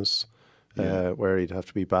Christmas, where he'd have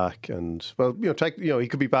to be back. And he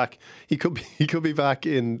could be back. He could be back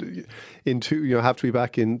in two. Have to be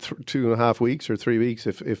back in 2.5 weeks or 3 weeks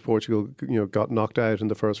if Portugal got knocked out in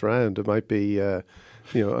the first round. It might be.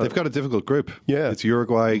 They've got a difficult group. Yeah. It's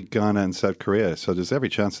Uruguay, Ghana and South Korea. So there's every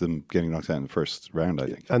chance of them getting knocked out in the first round, I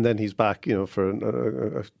think. And then he's back,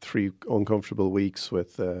 for 3 uncomfortable weeks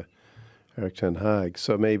with Erik ten Hag.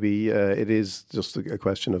 So maybe it is just a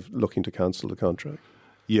question of looking to cancel the contract.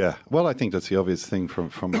 Yeah. Well, I think that's the obvious thing from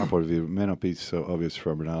our point of view. It may not be so obvious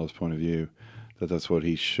from Ronaldo's point of view that's what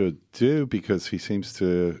he should do, because he seems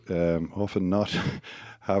to often not...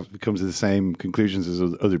 comes to the same conclusions as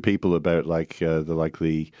other people about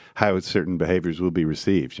how certain behaviours will be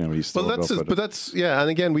received. He's and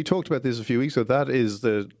again, we talked about this a few weeks ago.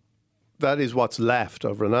 That is what's left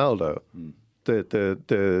of Ronaldo,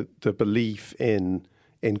 the belief in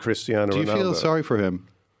Cristiano Ronaldo. Do you feel sorry for him?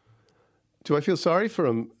 Do I feel sorry for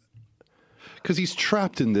him? Because he's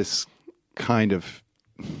trapped in this kind of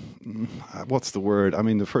what's the word? I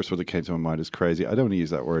mean, the first word that came to my mind is crazy. I don't want to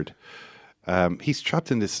use that word. He's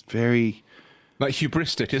trapped in this very...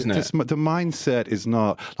 hubristic, isn't it? The mindset is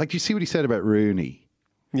not... you see what he said about Rooney.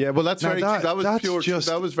 Yeah, well, that's Now very.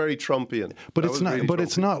 that was very Trumpian. But That it's was not. really But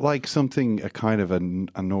it's Trumpian. not like something a kind of a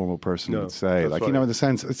normal person No, would say. that's Like right. in the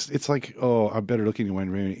sense, it's like, oh, I'm better looking than Wayne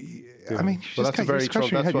Rooney. I mean, Well, that's a very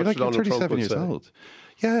Trump. That's you're what like you're Donald Trump 37 would years say. old.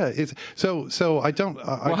 Yeah, it's so. I don't.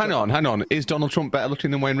 Well, hang on. Is Donald Trump better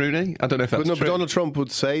looking than Wayne Rooney? I don't know if that's But true. Donald Trump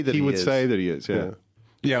would say that he would is. say that he is. Yeah.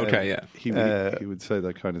 Yeah. Okay. Yeah. He would say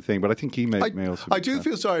that kind of thing. But I think he may also. I do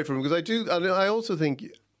feel sorry for him because I also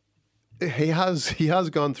think he has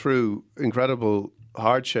gone through incredible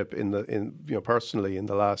hardship personally in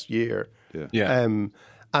the last year. Yeah. Yeah.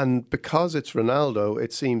 And because it's Ronaldo,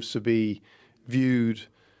 it seems to be viewed.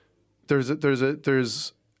 There's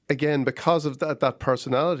again, because of that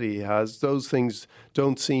personality he has, those things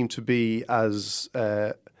don't seem to be as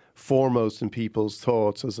foremost in people's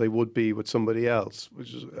thoughts as they would be with somebody else.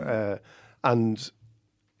 Which is,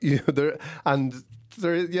 you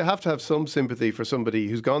have to have some sympathy for somebody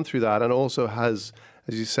who's gone through that and also has,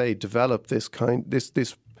 as you say, developed this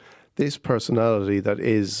personality that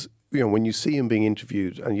is. When you see him being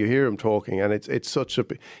interviewed and you hear him talking, and he's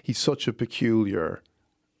such a peculiar.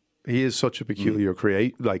 He is such a peculiar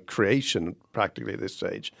creation practically at this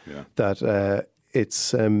stage that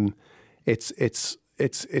it's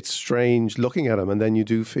strange looking at him, and then you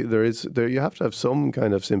do feel you have to have some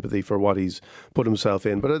kind of sympathy for what he's put himself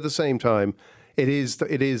in, but at the same time, it is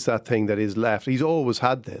that thing that is left. He's always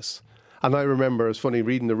had this, and I remember it's funny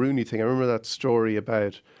reading the Rooney thing. I remember that story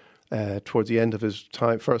about towards the end of his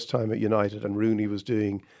first time at United, and Rooney was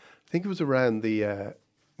doing, I think it was around the.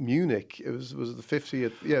 Munich. It was the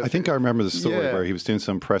 50th. Yeah, I think I remember the story where he was doing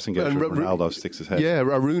some press engagement. Ronaldo sticks his head. Yeah,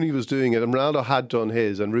 Rooney was doing it, and Ronaldo had done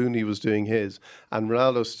his, and Rooney was doing his, and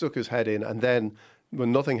Ronaldo stuck his head in, and then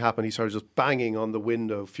when nothing happened, he started just banging on the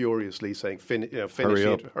window furiously, saying, "Finish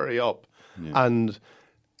it, hurry up!" Yeah. And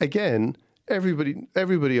again,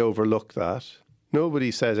 everybody overlooked that.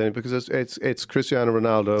 Nobody says anything because it's Cristiano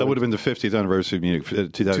Ronaldo. That would have been the 50th anniversary of Munich,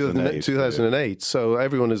 2008. 2008. So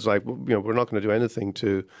everyone is like, we're not going to do anything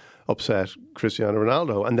to upset Cristiano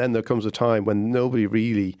Ronaldo. And then there comes a time when nobody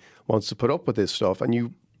really wants to put up with this stuff. And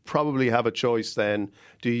you probably have a choice then.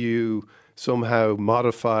 Do you somehow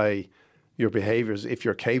modify your behaviours if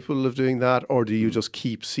you're capable of doing that? Or do you just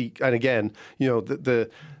keep And again, the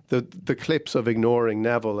clips of ignoring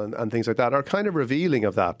Neville and things like that are kind of revealing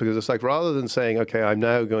of that, because it's like, rather than saying, okay, I'm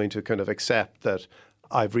now going to kind of accept that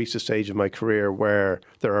I've reached a stage in my career where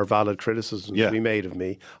there are valid criticisms to be made of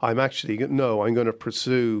me, I'm going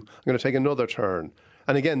to take another turn.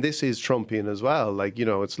 And again, this is Trumpian as well. Like,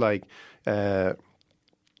 it's like,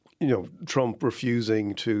 Trump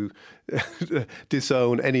refusing to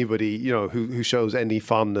disown anybody, who shows any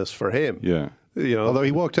fondness for him. Yeah. Although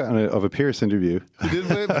he walked out of a Pierce interview.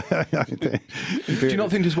 Do you not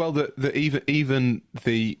think as well that even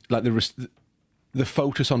the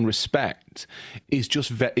focus on respect is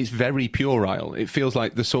just it's very puerile? It feels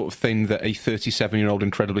like the sort of thing that a 37-year-old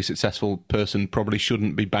incredibly successful person probably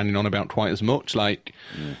shouldn't be banging on about quite as much. Like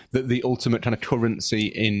that the ultimate kind of currency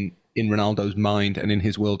in Ronaldo's mind and in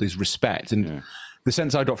his world is respect. And the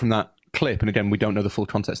sense I got from that clip, and again, we don't know the full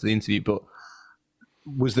context of the interview, but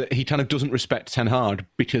was that he kind of doesn't respect Ten Hag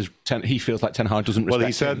because he feels like Ten Hag doesn't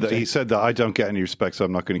respect him. Well, he said that I don't get any respect, so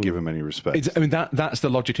I'm not going to give him any respect. That's the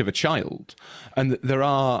logic of a child. And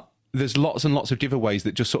there's lots and lots of giveaways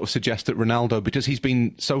that just sort of suggest that Ronaldo, because he's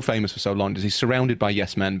been so famous for so long, because he's surrounded by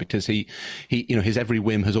yes men, because he his every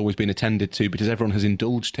whim has always been attended to, because everyone has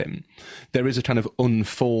indulged him. There is a kind of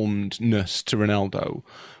unformedness to Ronaldo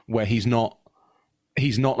where he's not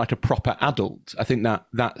like a proper adult. I think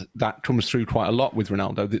that comes through quite a lot with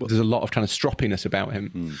Ronaldo. There's a lot of kind of stroppiness about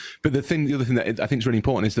him. But the other thing that I think is really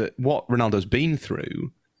important is that what Ronaldo's been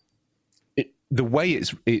through, the way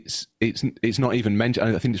it's not even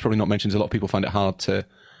mentioned. I think it's probably not mentioned. A lot of people find it hard to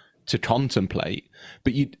contemplate.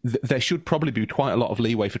 But there should probably be quite a lot of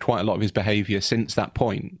leeway for quite a lot of his behaviour since that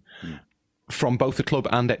point. From both the club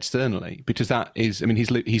and externally, because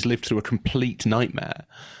he's lived through a complete nightmare.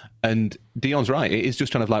 And Dion's right; it is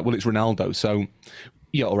just kind of like, well, it's Ronaldo, so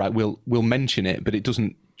yeah, all right, we'll mention it, but it's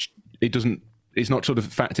not sort of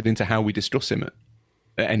factored into how we discuss him at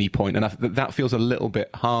any point, and that feels a little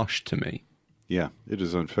bit harsh to me. Yeah, it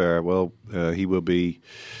is unfair. Well, we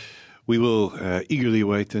will eagerly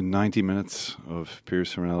await the 90 minutes of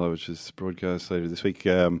Pierce Ronaldo, which is broadcast later this week.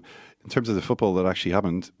 In terms of the football that actually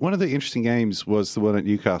happened, one of the interesting games was the one at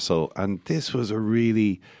Newcastle, and this was a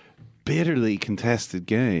really bitterly contested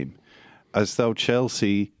game, as though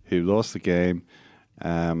Chelsea, who lost the game,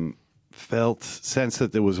 sensed that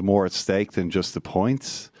there was more at stake than just the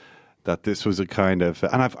points. That this was a kind of,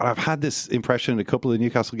 and I've had this impression in a couple of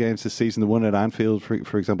Newcastle games this season. The one at Anfield,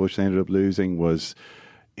 for example, which they ended up losing, was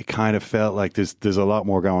it kind of felt like there's a lot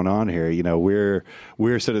more going on here. You know,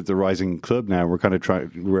 we're sort of the rising club now. We're kind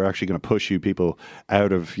of we're actually going to push you people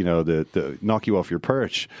out of, you know, the knock you off your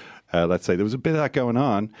perch. Let's say there was a bit of that going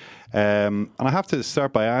on. And I have to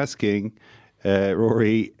start by asking,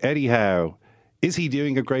 Rory, Eddie Howe, is he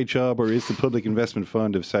doing a great job, or is the Public Investment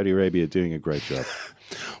Fund of Saudi Arabia doing a great job?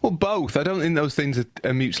 Well, both. I don't think those things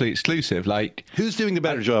are mutually exclusive. Like, who's doing the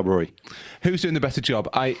better job, Rory? Who's doing the better job?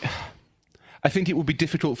 I think it would be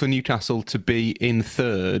difficult for Newcastle to be in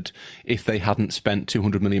third if they hadn't spent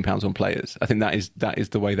 £200 million on players. I think that is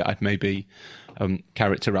the way that I'd maybe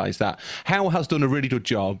characterise that. Howe has done a really good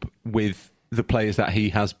job with the players that he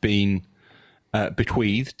has been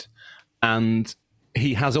bequeathed, and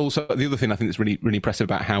he has also, the other thing I think that's really, really impressive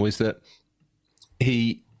about Howe is that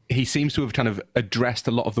he seems to have kind of addressed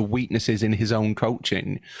a lot of the weaknesses in his own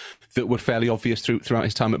coaching that were fairly obvious throughout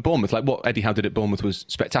his time at Bournemouth. Like what Eddie Howe did at Bournemouth was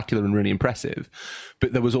spectacular and really impressive,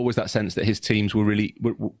 but there was always that sense that his teams were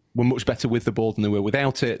much better with the ball than they were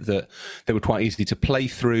without it, that they were quite easy to play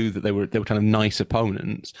through, that they were kind of nice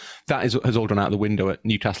opponents. That has all gone out the window at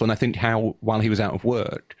Newcastle, and I think Howe, while he was out of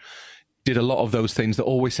work, did a lot of those things that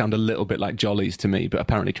always sound a little bit like jollies to me, but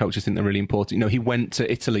apparently coaches think they're really important. You know, he went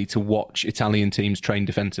to Italy to watch Italian teams train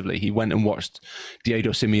defensively. He went and watched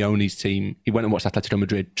Diego Simeone's team. He went and watched Atletico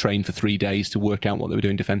Madrid train for 3 days to work out what they were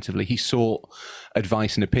doing defensively. He sought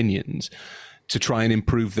advice and opinions to try and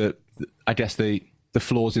improve the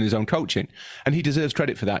flaws in his own coaching. And he deserves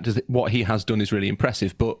credit for that. What he has done is really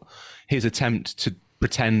impressive, but his attempt to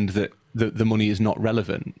pretend that the money is not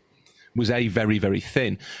relevant was very, very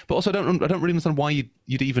thin. But also, I don't really understand why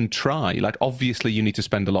you'd even try. Like, obviously, you need to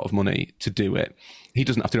spend a lot of money to do it. He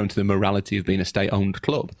doesn't have to go into the morality of being a state-owned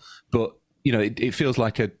club. But, you know, it feels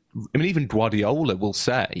like even Guardiola will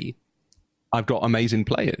say, I've got amazing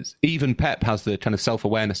players. Even Pep has the kind of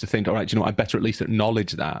self-awareness to think, all right, you know what, I better at least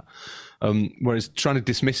acknowledge that. Whereas trying to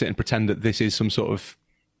dismiss it and pretend that this is some sort of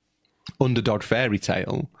underdog fairy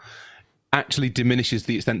tale actually diminishes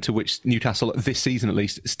the extent to which Newcastle, this season at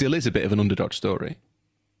least, still is a bit of an underdog story.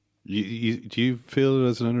 Do you feel it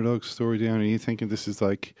as an underdog story, Dion? Are you thinking this is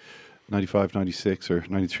like 95, 96 or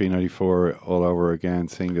 93, 94 all over again,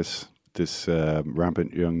 seeing this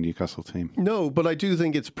rampant young Newcastle team? No, but I do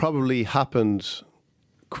think it's probably happened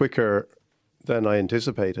quicker than I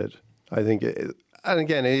anticipated. I think, and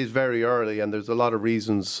again, it is very early, and there's a lot of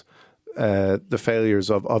reasons. The failures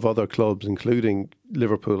of other clubs, including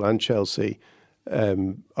Liverpool and Chelsea,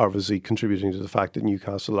 obviously contributing to the fact that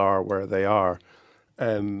Newcastle are where they are.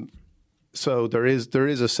 So there is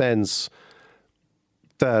a sense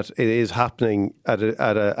that it is happening at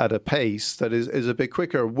a pace that is a bit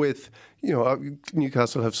quicker. With, you know,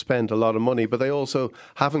 Newcastle have spent a lot of money, but they also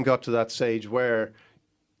haven't got to that stage where,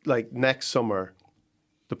 like, next summer,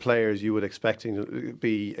 the players you would expecting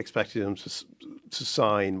them to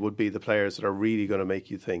sign would be the players that are really going to make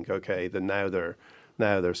you think, okay, then now they're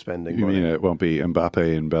spending money. You mean it won't be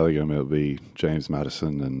Mbappe and Bellingham? It'll be James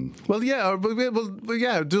Maddison and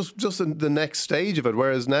just the next stage of it.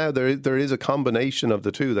 Whereas now there is a combination of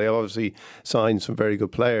the two. They obviously signed some very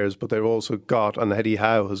good players, but they've also got, and Eddie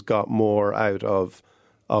Howe has got more out of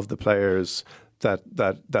the players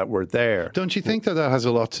that were there. Don't you think that has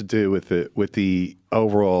a lot to do with the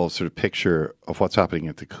overall sort of picture of what's happening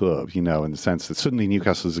at the club, you know, in the sense that suddenly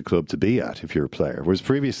Newcastle is a club to be at if you're a player, whereas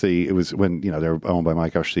previously it was when, you know, they were owned by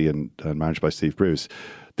Mike Ashley and managed by Steve Bruce.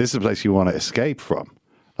 This is a place you want to escape from.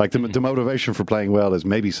 Like the motivation for playing well is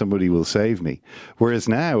maybe somebody will save me, whereas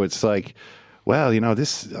now it's like, well, you know,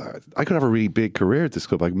 this I could have a really big career at this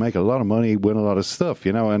club. I can make a lot of money, win a lot of stuff,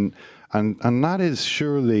 you know, and that is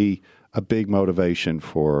surely a big motivation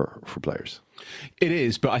for players. It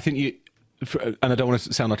is, but I think and I don't want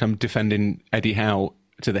to sound like I'm defending Eddie Howe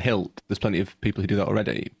to the hilt. There's plenty of people who do that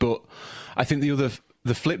already. But I think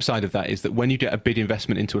the flip side of that is that when you get a big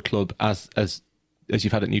investment into a club, as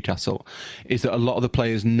you've had at Newcastle, is that a lot of the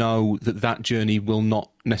players know that journey will not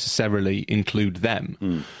necessarily include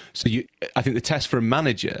them. So I think the test for a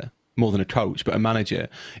manager, more than a coach, but a manager,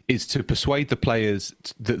 is to persuade the players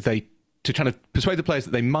that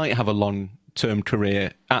they might have a long-term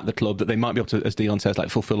career at the club, that they might be able to, as Dion says, like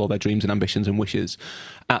fulfill all their dreams and ambitions and wishes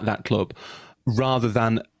at that club, rather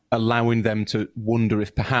than allowing them to wonder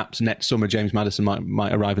if perhaps next summer James Maddison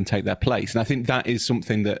might arrive and take their place. And I think that is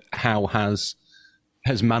something that Howe has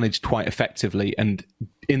managed quite effectively, and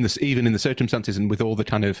even in the circumstances and with all the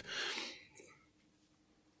kind of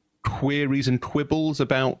queries and quibbles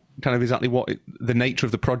about kind of exactly what the nature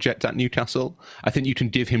of the project at Newcastle, I think you can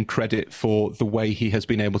give him credit for the way he has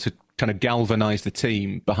been able to kind of galvanise the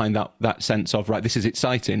team behind that sense of, right, this is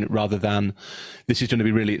exciting, rather than this is going to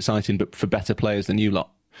be really exciting but for better players than you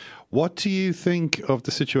lot. What do you think of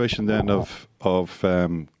the situation then of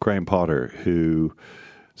Graham Potter, who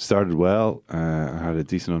started well, had a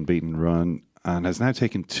decent unbeaten run, and has now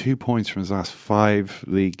taken 2 points from his last 5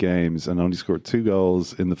 league games and only scored 2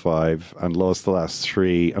 goals in the 5 and lost the last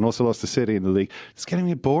 3 and also lost to City in the league? It's getting a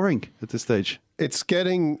bit boring at this stage. It's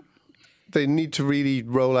getting... They need to really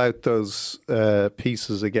roll out those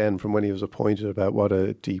pieces again from when he was appointed about what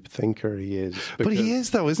a deep thinker he is. But he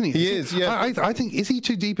is, though, isn't he? He is, yeah. I think, is he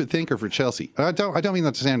too deep a thinker for Chelsea? I don't mean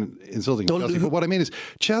that to sound insulting to Chelsea, but what I mean is,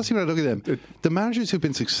 Chelsea, when I look at them, the managers who've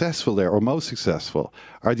been successful there, or most successful,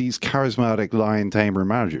 are these charismatic lion tamer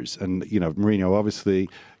managers. And, Mourinho, obviously,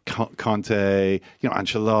 Conte,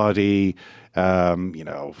 Ancelotti,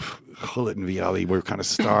 Hullet and Vialli were kind of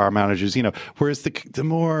star managers, whereas the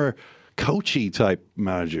more coachy type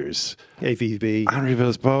managers, AVB, Henry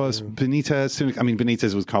Villas-Boas, Benitez. I mean,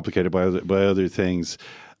 Benitez was complicated by other things,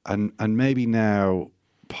 and maybe now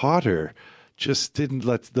Potter just didn't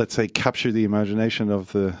let's say capture the imagination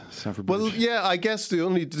of the Stamford Bridge. Well, yeah, I guess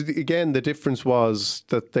the difference was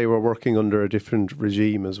that they were working under a different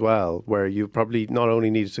regime as well, where you probably not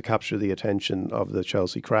only needed to capture the attention of the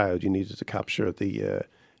Chelsea crowd, you needed to capture the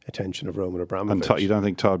attention of Roman Abramovich. And you don't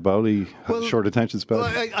think Todd Bowley has a short attention span?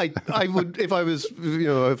 Well, I would, if I was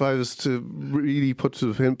to really put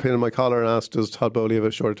a pin in my collar and ask, does Todd Bowley have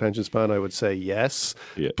a short attention span? I would say yes.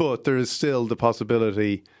 Yeah. But there is still the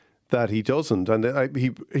possibility that he doesn't, and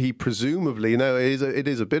he presumably, now it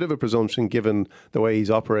is a bit of a presumption given the way he's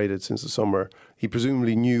operated since the summer. He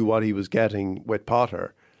presumably knew what he was getting with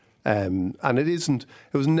Potter, and it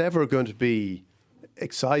was never going to be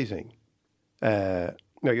exciting.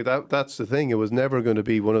 That's the thing. It was never going to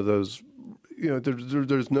be one of those.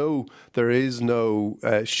 There is no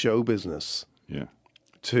show business. Yeah.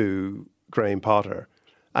 To Graham Potter,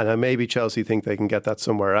 and maybe Chelsea think they can get that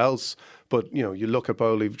somewhere else. But you look at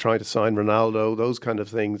Bowley trying to sign Ronaldo, those kind of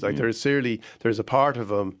things. Like there's a part of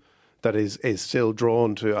him that is still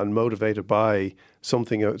drawn to and motivated by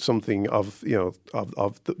something of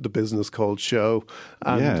the business called show.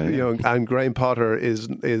 And and Graham Potter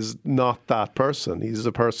is not that person. He's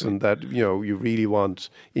a person that you really want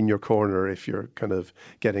in your corner if you're kind of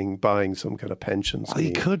buying some kind of pension scheme. Well,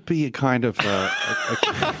 he could be a kind of the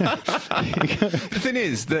thing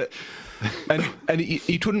is that and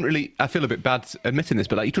he couldn't really, I feel a bit bad admitting this,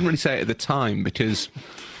 but he couldn't really say it at the time, because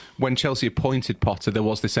when Chelsea appointed Potter, there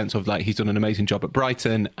was this sense of he's done an amazing job at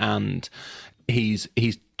Brighton, and he's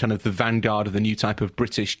kind of the vanguard of the new type of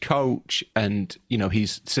British coach, and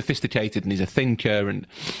he's sophisticated and he's a thinker, and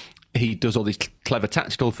he does all these clever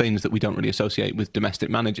tactical things that we don't really associate with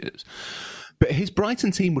domestic managers. But his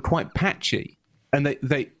Brighton team were quite patchy, and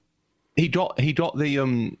he got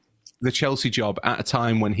the Chelsea job at a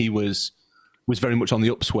time when he was very much on the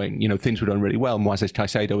upswing. Things were going really well. Moises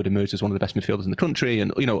Caicedo had emerged as one of the best midfielders in the country,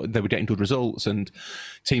 and they were getting good results, and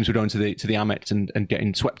teams were going to the Amex and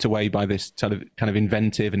getting swept away by this kind of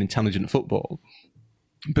inventive and intelligent football.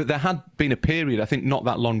 But there had been a period, I think not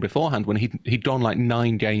that long beforehand, when he'd gone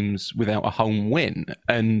 9 games without a home win,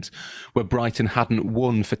 and where Brighton hadn't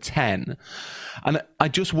won for 10. And I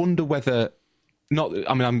just wonder whether...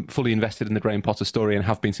 I'm fully invested in the Graham Potter story and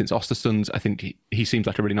have been since Ostersunds. I think he seems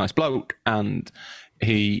like a really nice bloke, and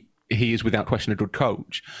he is without question a good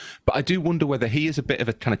coach. But I do wonder whether he is a bit of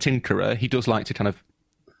a kind of tinkerer. He does like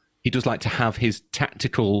to have his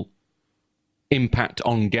tactical impact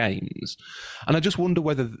on games. And I just wonder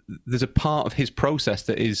whether there's a part of his process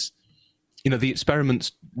that is, the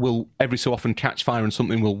experiments will every so often catch fire and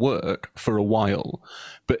something will work for a while.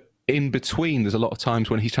 But in between, there's a lot of times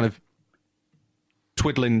when he's kind of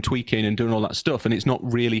twiddling, tweaking and doing all that stuff, and it's not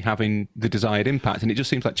really having the desired impact. And it just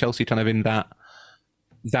seems like Chelsea kind of in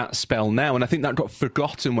that spell now. And I think that got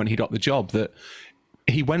forgotten when he got the job, that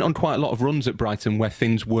he went on quite a lot of runs at Brighton where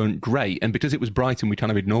things weren't great. And because it was Brighton, we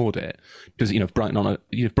kind of ignored it. Because, if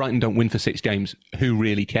Brighton don't win for 6 games, who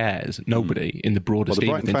really cares? Nobody in the broader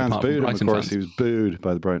scheme of things. Brighton fans booed him, of course. Fans. He was booed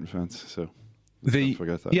by the Brighton fans. So don't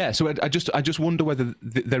forget that. Yeah, so I just wonder whether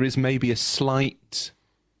there is maybe a slight...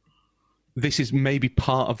 This is maybe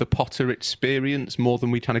part of the Potter experience more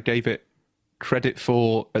than we kind of gave it credit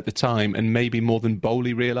for at the time, and maybe more than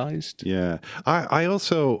Bowley realised. Yeah. I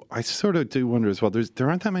sort of do wonder as well, there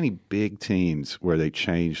aren't that many big teams where they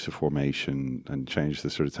change the formation and change the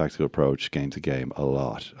sort of tactical approach game to game a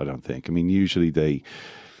lot, I don't think. I mean, usually they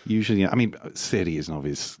Usually, I mean, City is an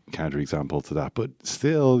obvious counterexample to that, but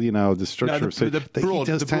still, you know, the structure of City, he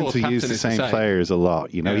does tend to use the same players a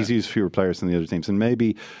lot. You know, he's used fewer players than the other teams, and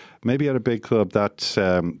maybe at a big club that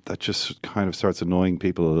just kind of starts annoying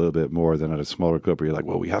people a little bit more than at a smaller club where you're like,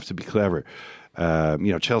 well, we have to be clever. You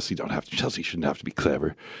know, Chelsea shouldn't have to be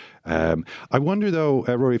clever. I wonder though,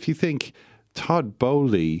 Rory, if you think Todd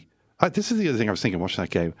Bowley. This is the other thing I was thinking watching that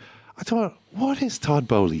game. I thought, what is Todd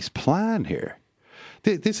Bowley's plan here?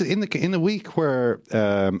 This is in the week where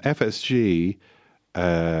FSG.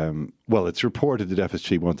 Well, it's reported that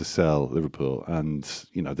FSG want to sell Liverpool, and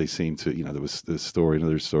you know they seem to. You know, there was this story,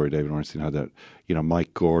 another story. David Ornstein had that. You know,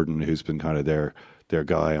 Mike Gordon, who's been kind of their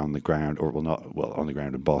guy on the ground, or on the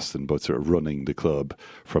ground in Boston, but sort of running the club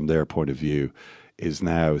from their point of view, is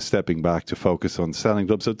now stepping back to focus on selling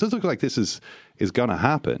clubs. So it does look like this is going to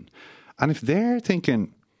happen. And if they're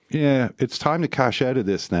thinking, yeah, it's time to cash out of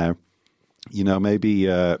this now. You know, maybe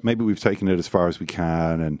we've taken it as far as we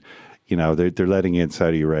can, and you know they're letting in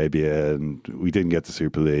Saudi Arabia, and we didn't get the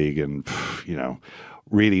Super League, and you know,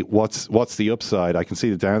 really, what's the upside? I can see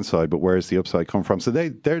the downside, but where's the upside come from? So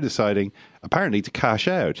they're deciding apparently to cash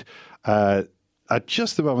out at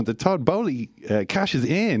just the moment that Todd Bowley cashes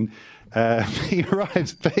in. He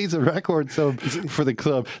arrives, pays a record sum for the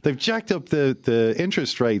club. They've jacked up the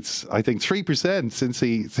interest rates, I think 3% since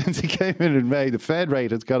he came in May. The Fed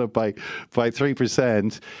rate has gone up by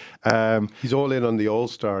 3%. He's all in on the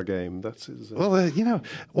All-Star game. That's his. Well, you know,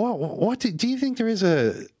 what do you think there is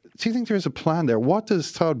a plan there? What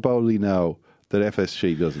does Todd Bowley know that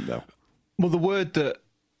FSG doesn't know? Well, the word that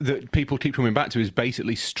people keep coming back to is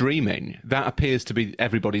basically streaming. That appears to be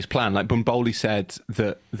everybody's plan. Like Bowley said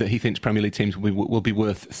that he thinks Premier League teams will be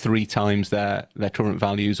worth 3 times their current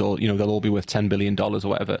values, or you know they'll all be worth $10 billion or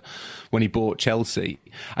whatever. When he bought Chelsea,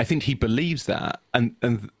 I think he believes that, and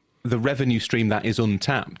the revenue stream that is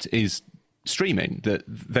untapped is streaming. That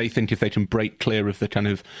they think if they can break clear of the kind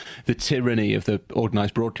of the tyranny of the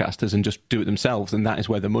organised broadcasters and just do it themselves, then that is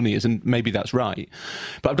where the money is, and maybe that's right.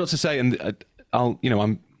 But I've got to say, and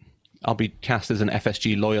I'll be cast as an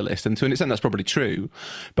FSG loyalist, and to an extent that's probably true.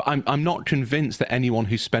 But I'm not convinced that anyone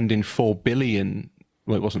who's spending $4 billion,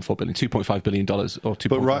 well, it wasn't $4 billion, $2.5 billion or $2.5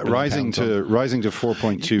 billion. But rising to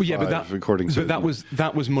 4.25, yeah, but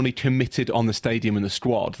that was money committed on the stadium and the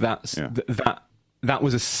squad. That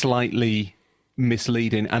was a slightly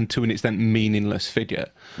misleading and to an extent meaningless figure.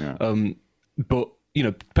 Yeah. But you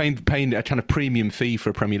know, paying a kind of premium fee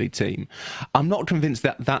for a Premier League team, I'm not convinced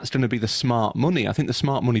that that's going to be the smart money. I think the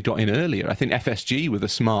smart money got in earlier. I think FSG were the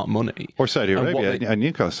smart money. Or Saudi Arabia and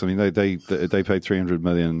Newcastle. I mean, they paid $300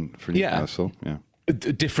 million for Newcastle. Yeah.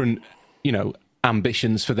 Different, you know,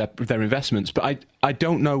 ambitions for their investments. But I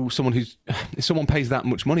don't know if someone pays that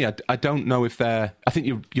much money, I don't know if I think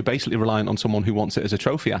you're basically reliant on someone who wants it as a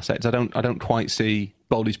trophy asset. I don't quite see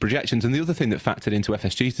Bowley's projections. And the other thing that factored into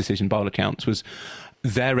FSG's decision by all accounts was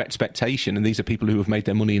their expectation, and these are people who have made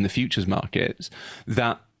their money in the futures markets,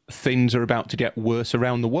 that things are about to get worse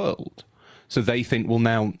around the world. So they think, well,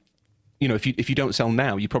 now, you know, if you don't sell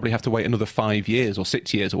now, you probably have to wait another 5 years or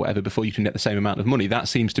 6 years or whatever before you can get the same amount of money. That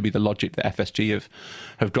seems to be the logic that FSG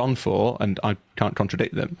have gone for, and I can't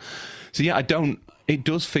contradict them. So yeah, it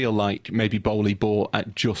does feel like maybe Bowley bought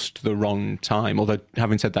at just the wrong time, although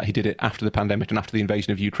having said that, he did it after the pandemic and after the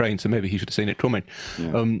invasion of Ukraine, so maybe he should have seen it coming.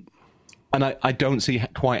 Yeah. And I don't see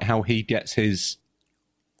quite how he gets his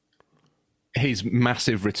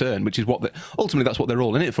massive return, which is ultimately that's what they're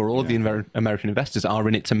all in it for. All of the American investors are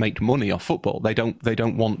in it to make money off football. They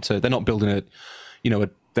don't want to. They're not building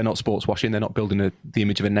they're not sports washing. They're not building the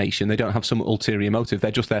image of a nation. They don't have some ulterior motive. They're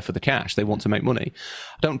just there for the cash. They want to make money.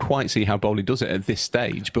 I don't quite see how Bowley does it at this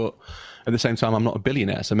stage, but at the same time, I'm not a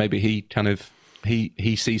billionaire, so maybe he kind of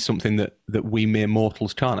he sees something that we mere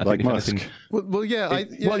mortals can't. I think Musk. Anything,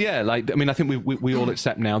 I think we all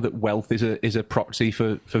accept now that wealth is a proxy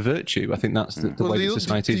for virtue. I think that's the way that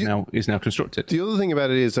society is now constructed. The other thing about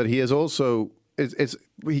it is that he has also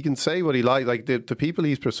he can say what he likes. Like the people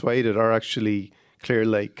he's persuaded are actually Clear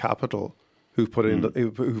Lake Capital who've put in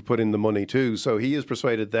who've put in the money too. So he has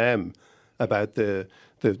persuaded them about the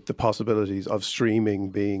possibilities of streaming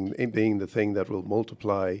being the thing that will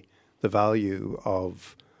multiply the value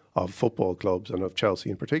of football clubs and of Chelsea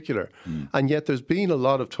in particular. And yet there's been a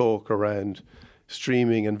lot of talk around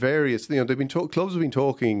streaming and various, you know, clubs have been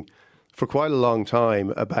talking for quite a long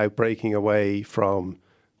time about breaking away from,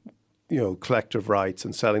 you know, collective rights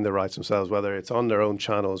and selling the rights themselves, whether it's on their own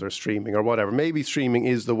channels or streaming or whatever. Maybe streaming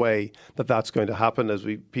is the way that's going to happen as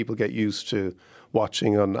people get used to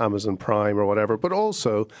watching on Amazon Prime or whatever. But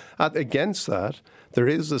also against that, there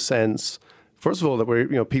is a sense, first of all,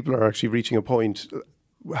 that people are actually reaching a point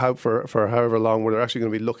for however long, where they're actually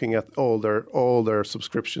going to be looking at all their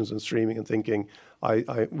subscriptions and streaming and thinking,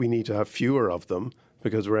 we need to have fewer of them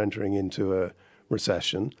because we're entering into a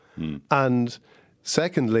recession. And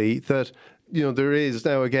secondly, that there is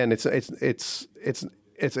now, again, it's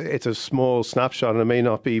a small snapshot, and it may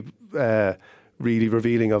not be really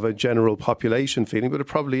revealing of a general population feeling, but it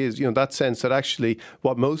probably is. That sense that actually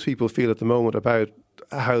what most people feel at the moment about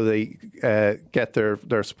how they get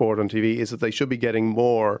their sport on TV is that they should be getting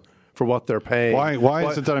more for what they're paying. Why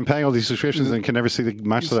is it that I'm paying all these subscriptions and can never see the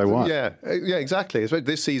match that I want? Yeah, exactly.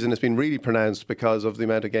 This season has been really pronounced because of the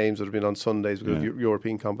amount of games that have been on Sundays, because of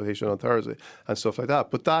European competition on Thursday and stuff like that.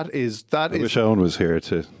 But I wish Owen was here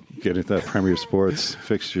to get into that Premier Sports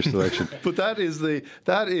fixture selection. But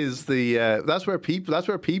that's where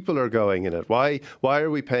people are going in it. Why are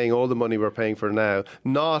we paying all the money we're paying for now?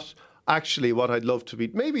 Not actually what I'd love to be.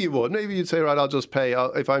 Maybe you would. Maybe you'd say, right, I'll just pay.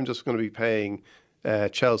 If I'm just going to be paying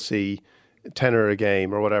Chelsea tenner a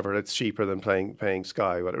game or whatever, it's cheaper than paying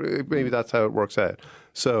Sky. Whatever. Maybe that's how it works out.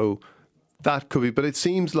 So that could be. But it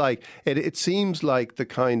seems like it seems like the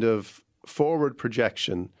kind of forward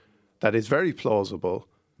projection that is very plausible.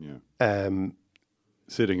 Yeah.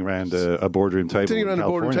 Sitting around a boardroom table.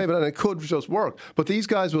 And it could just work. But these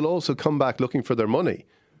guys will also come back looking for their money.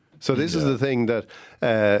 So this is the thing that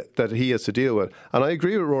he has to deal with. And I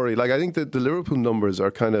agree with Rory. Like, I think that the Liverpool numbers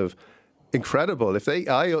are kind of incredible. I think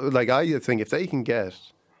if they can get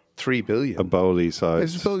 3 billion, a Bowley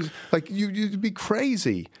size, I suppose, like you'd be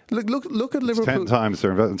crazy. Look at Liverpool. It's 10 times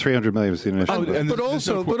they're investing 300 million was the initial. There's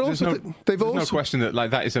no question that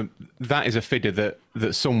that is a figure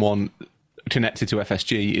that someone connected to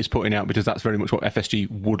FSG is putting out, because that's very much what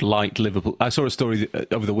FSG would like Liverpool. I saw a story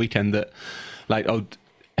over the weekend that John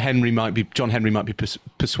Henry might be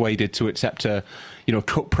persuaded to accept a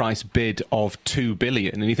cut price bid of 2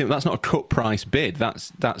 billion, and you think that's not a cut price bid.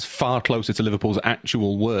 That's far closer to Liverpool's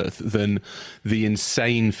actual worth than the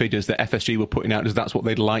insane figures that FSG were putting out, as that's what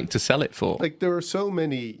they'd like to sell it for. Like, there are so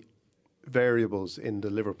many variables in the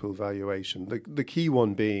Liverpool valuation. The key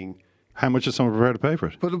one being how much is someone prepared to pay for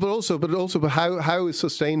it, but also how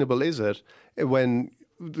sustainable is it when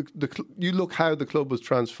you look how the club was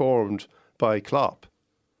transformed by Klopp.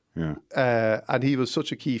 Yeah, and he was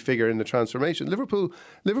such a key figure in the transformation. Liverpool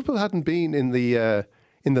hadn't been in the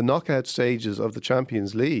knockout stages of the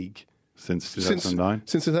Champions League since 2009.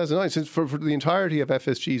 Since 2009, since for the entirety of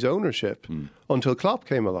FSG's ownership until Klopp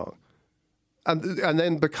came along, and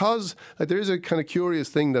then because there is a kind of curious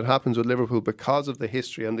thing that happens with Liverpool because of the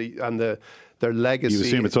history and their legacy. You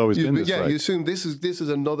assume it's always been this way. You assume this is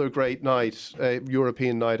another great night,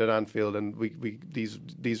 European night at Anfield, and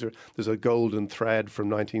there's a golden thread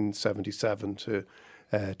from 1977 to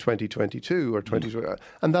 2022 or 2020,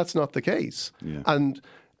 and that's not the case. Yeah. And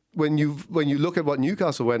when you look at what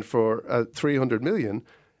Newcastle went for 300 million,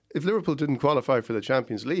 if Liverpool didn't qualify for the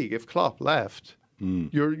Champions League, if Klopp left,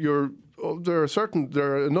 there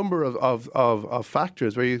are a number of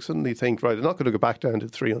factors where you suddenly think, right, they're not going to go back down to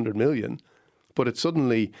 300 million. But it's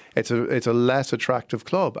a less attractive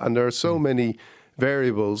club, and there are so many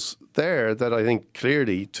variables there that I think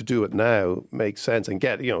clearly to do it now makes sense and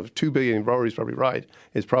get 2 billion. Rory's probably right.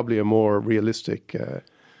 Is probably a more realistic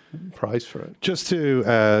price for it. Just to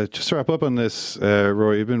wrap up on this,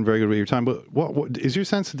 Rory, you've been very good with your time. But what is your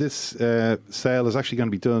sense that this sale is actually going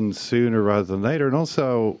to be done sooner rather than later? And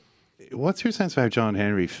also, what's your sense of how John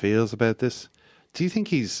Henry feels about this? Do you think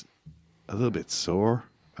he's a little bit sore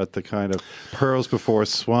at the kind of pearls before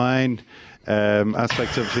swine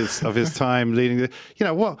aspect of his time leading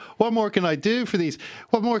what more can I do for these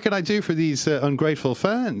ungrateful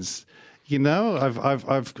fans?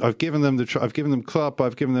 I've given them I've given them Klopp,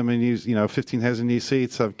 I've given them a new 15,000 new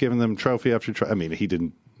seats, I've given them trophy after trophy. I mean, he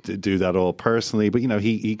didn't do that all personally, but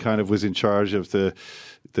he kind of was in charge of the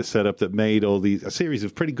setup that made a series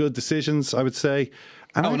of pretty good decisions, I would say.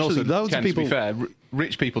 And also, loads of people. To be fair,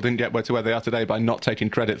 rich people didn't get to where they are today by not taking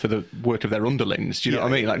credit for the work of their underlings. Do you know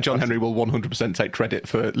what I mean? Like, John Henry will 100% take credit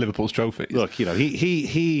for Liverpool's trophies. Look,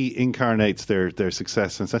 he incarnates their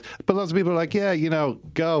success and stuff. But lots of people are like,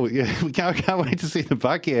 go. Yeah, we can't wait to see them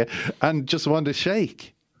back here and just want to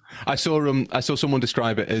shake. I saw someone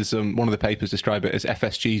describe it as one of the papers describe it as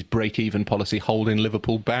FSG's break-even policy holding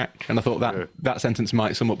Liverpool back, and I thought that sentence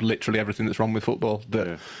might sum up literally everything that's wrong with football.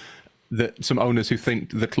 That some owners who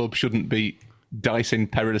think the club shouldn't be dicing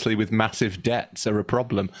perilously with massive debts are a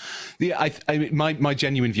problem. Yeah, my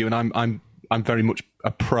genuine view, and I'm very much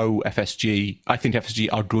a pro FSG. I think FSG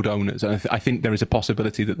are good owners, and I think there is a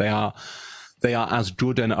possibility that they are as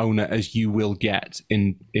good an owner as you will get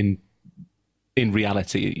in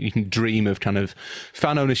reality. You can dream of kind of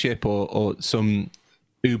fan ownership or some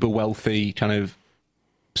uber wealthy kind of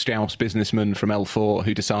Strauss businessman from L4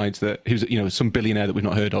 who decides that, who's some billionaire that we've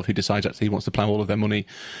not heard of, who decides actually he wants to plough all of their money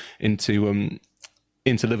into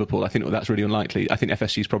Liverpool. I think that's really unlikely. I think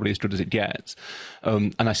FSG is probably as good as it gets,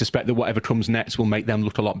 and I suspect that whatever comes next will make them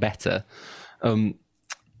look a lot better.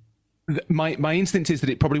 My instinct is that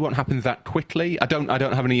it probably won't happen that quickly. I don't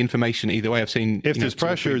have any information either way. I've seen if there's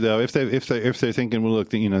pressure though, if they're thinking, well,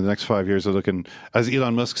 look, the next 5 years are looking, as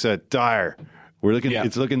Elon Musk said, dire. We're looking,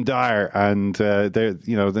 it's looking dire, and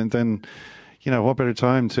then what better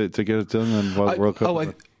time to get it done than World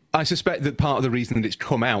Cup? I suspect that part of the reason that it's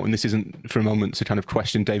come out, and this isn't for a moment to kind of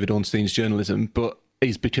question David Ornstein's journalism, but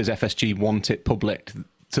is because FSG want it public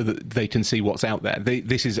so that they can see what's out there.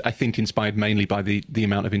 This is, I think, inspired mainly by the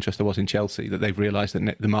amount of interest there was in Chelsea, that they've realised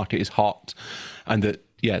that the market is hot and that,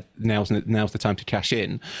 now's the time to cash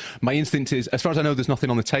in. My instinct is, as far as I know, there's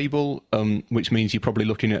nothing on the table, which means you're probably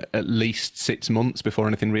looking at least 6 months before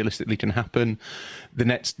anything realistically can happen. The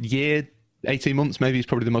next year, 18 months maybe is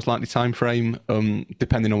probably the most likely time frame,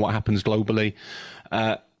 depending on what happens globally.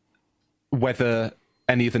 Whether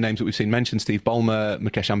any of the names that we've seen mentioned, Steve Ballmer,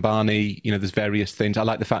 Mukesh Ambani, there's various things. I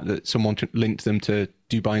like the fact that someone linked them to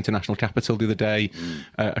Dubai International Capital the other day,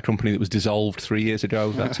 a company that was dissolved 3 years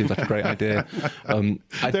ago. That seems like a great idea.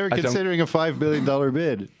 They were considering a $5 billion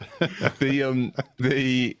bid.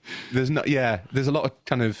 There's a lot of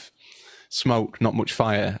kind of smoke, not much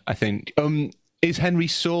fire, I think. Is Henry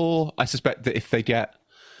sore? I suspect that if they got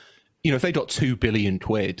 £2 billion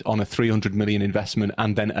on a 300 million investment,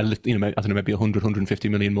 and then maybe 100, 150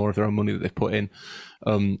 million more of their own money that they've put in,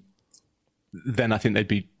 then I think they'd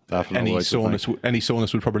be any soreness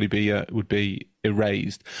would probably be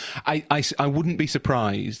erased. I wouldn't be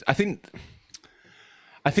surprised. I think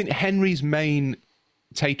Henry's main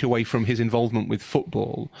takeaway from his involvement with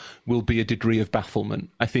football will be a degree of bafflement.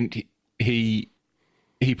 I think he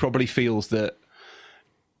probably feels that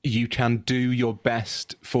you can do your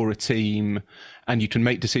best for a team and you can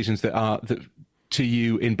make decisions that to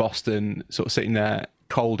you in Boston, sort of sitting there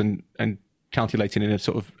cold and calculating in a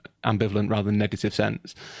sort of ambivalent rather than negative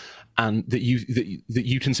sense, and that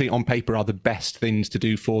you can see on paper are the best things to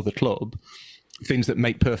do for the club, things that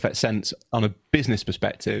make perfect sense on a business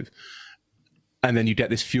perspective, and then you get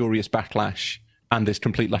this furious backlash and this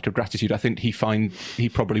complete lack of gratitude. I think he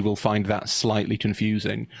probably will find that slightly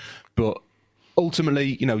confusing, but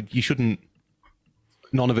ultimately, none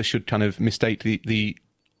of us should kind of mistake the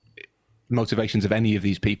motivations of any of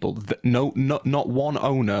these people. Not one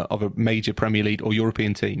owner of a major Premier League or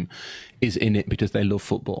European team is in it because they love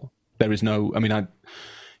football. There is no,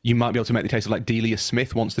 you might be able to make the case of like Delia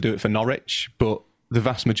Smith wants to do it for Norwich, but the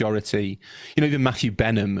vast majority, even Matthew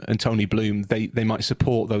Benham and Tony Bloom, they might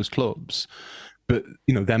support those clubs, but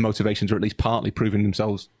their motivations are at least partly proving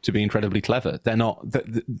themselves to be incredibly clever. They're not.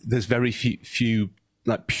 There's very few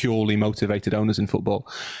like purely motivated owners in football.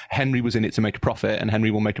 Henry was in it to make a profit, and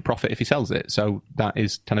Henry will make a profit if he sells it. So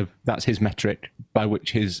that's his metric by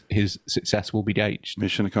which his success will be gauged.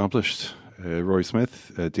 Mission accomplished. Roy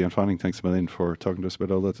Smith, Dean Fanning, thanks a million for talking to us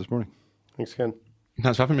about all that this morning. Thanks, Ken.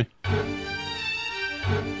 Thanks for having me.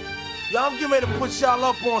 Yo, I'm getting ready to put y'all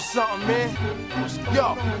up on something, man.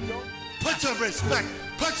 Yo. Put some respect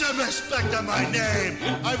on my name.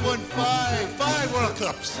 I've won five World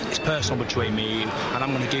Cups. It's personal between me and you, and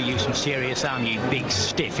I'm going to do you some serious harm, you big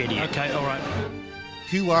stiff idiot. Okay, all right.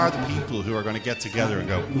 Who are the people who are going to get together and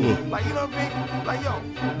go, whoa? Like, you know what I mean? Like, yo.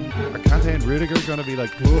 Are Kante and Rudiger going to be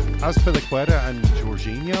like, whoa? Azpilicueta and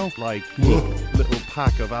Jorginho? Like, whoa. Little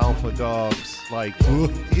pack of alpha dogs. Like,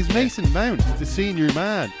 whoa. Is Mason Mount the senior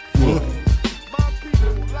man? Whoa.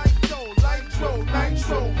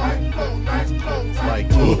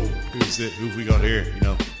 Like, who's it? Who have we got here?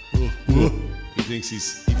 He thinks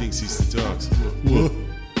he's the dogs.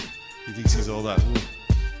 He thinks he's all that.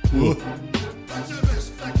 We're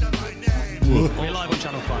live on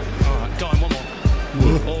Channel 5. All right, go on, one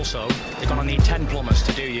more. Also, they're going to need 10 plumbers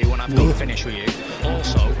to do you when I'm done finished with you.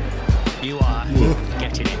 Also, you are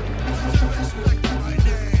getting it.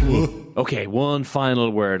 Okay, one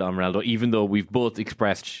final word on Ronaldo, even though we've both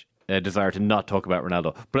expressed a desire to not talk about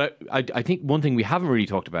Ronaldo. But I think one thing we haven't really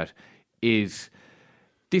talked about is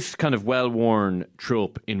this kind of well-worn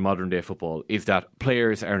trope in modern-day football is that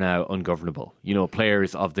players are now ungovernable.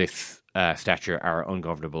 Players of this stature are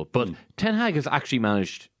ungovernable. But Ten Hag has actually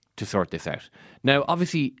managed to sort this out. Now,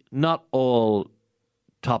 obviously, not all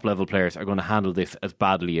top-level players are going to handle this as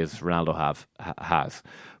badly as Ronaldo has.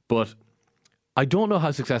 But I don't know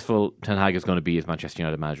how successful Ten Hag is going to be as Manchester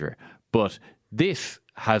United manager. But this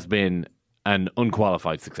has been an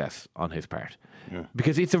unqualified success on his part. Yeah.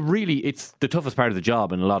 Because it's the toughest part of the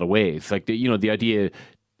job in a lot of ways. Like the idea,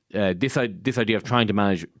 this idea of trying to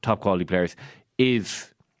manage top quality players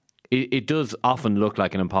it does often look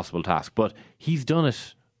like an impossible task, but he's done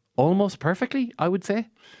it almost perfectly, I would say.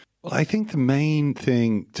 Well, I think the main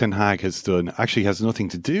thing Ten Hag has done actually has nothing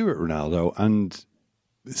to do with Ronaldo, and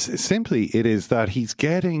simply it is that he's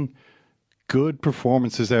getting good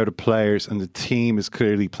performances out of players, and the team is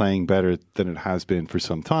clearly playing better than it has been for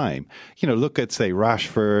some time. Look at, say,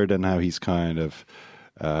 Rashford and how he's kind of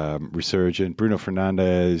resurgent. Bruno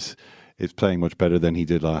Fernandes is playing much better than he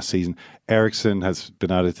did last season. Eriksen has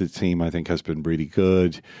been added to the team, I think, has been really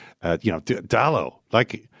good. Dalot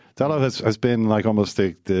has been like almost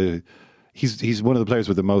he's one of the players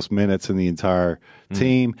with the most minutes in the enther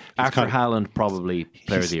team. After Haaland, probably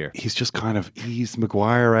player of the year. He's just kind of eased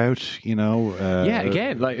Maguire out,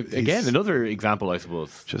 Again, another example, I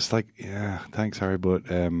suppose. Just like, thanks, Harry, but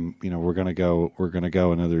we're gonna go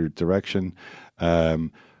another direction.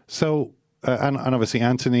 And obviously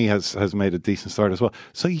Anthony has made a decent start as well.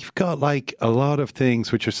 So you've got like a lot of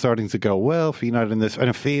things which are starting to go well for United in this, and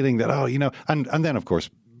a feeling that and then of course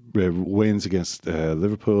wins against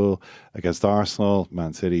Liverpool, against Arsenal,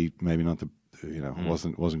 Man City. Maybe not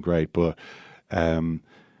wasn't great, but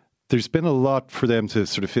there's been a lot for them to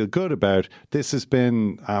sort of feel good about. This has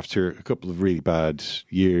been after a couple of really bad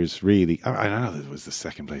years. Really, I know it was the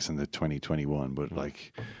second place in the 2021, but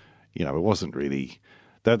it wasn't really.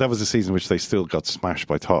 That was a season which they still got smashed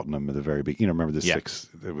by Tottenham at the very beginning. Remember the six?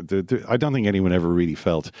 I don't think anyone ever really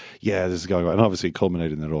felt, this is going on. And obviously it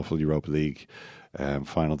culminated in that awful Europa League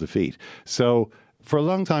final defeat. So for a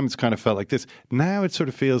long time, it's kind of felt like this. Now it sort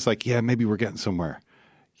of feels like, maybe we're getting somewhere.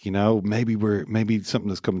 Maybe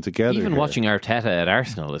something is coming together. Even here. Watching Arteta at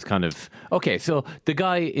Arsenal is kind of, okay, so the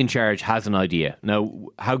guy in charge has an idea. Now,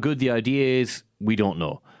 how good the idea is, we don't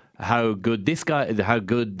know. How good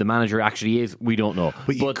the manager actually is, we don't know.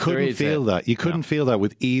 But you couldn't feel that. You couldn't feel that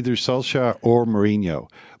with either Solskjaer or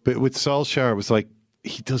Mourinho. But with Solskjaer, it was like,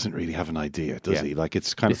 he doesn't really have an idea, does he? Like,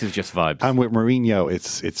 it's kind this is just vibes. And with Mourinho,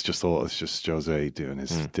 it's just Jose doing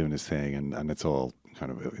his thing, and it's all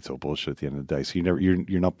it's all bullshit at the end of the day. So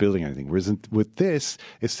you're not building anything. Whereas with this,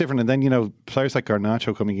 it's different. And then players like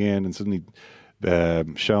Garnacho coming in and suddenly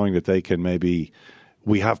showing that they can maybe.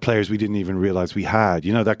 We have players we didn't even realize we had.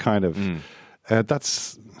 That kind of.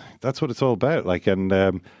 That's what it's all about. Like, and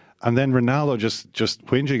then Ronaldo just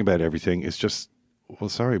whinging about everything is just. Well,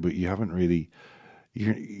 sorry, but you haven't really.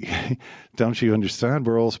 Don't you understand?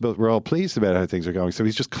 We're all pleased about how things are going. So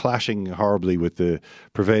he's just clashing horribly with the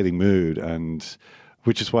prevailing mood, and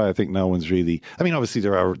which is why I think no one's really. I mean, obviously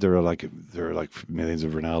there are like millions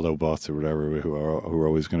of Ronaldo bots or whatever who are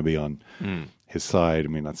always going to be on his side. I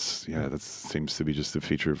mean, that seems to be just a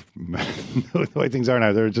feature of the way things are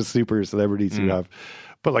now. They're just super celebrities who have,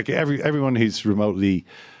 but like everyone who's remotely.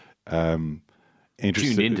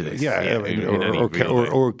 Interested, tuned into this,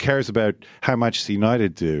 or cares about how Manchester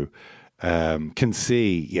United do, can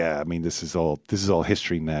see. I mean, this is all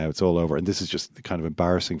history now. It's all over, and this is just kind of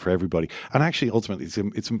embarrassing for everybody. And actually, ultimately,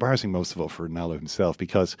 it's embarrassing most of all for Ronaldo himself,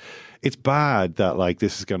 because it's bad that like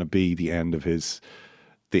this is going to be the end of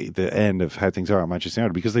the end of how things are at Manchester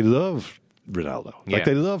United, because they love Ronaldo. Like,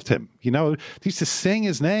 they loved him. They used to sing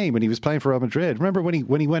his name when he was playing for Real Madrid. Remember when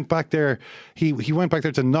he went back there, he went back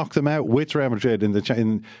there to knock them out with Real Madrid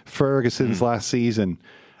in Ferguson's last season,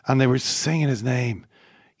 and they were singing his name.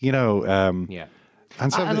 And so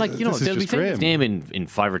they'll be saying his name in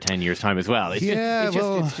 5 or 10 years' time as well.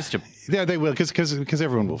 It's just a they will, because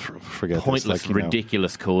everyone will forget pointless, this,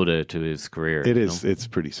 ridiculous coda to his career. It is. It's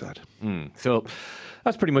pretty sad. So.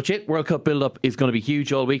 That's pretty much it. World Cup build-up is going to be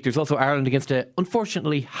huge all week. There's also Ireland against a,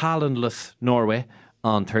 unfortunately, Haalandless Norway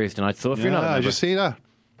on Thursday night. So if you're not a member, did you see that?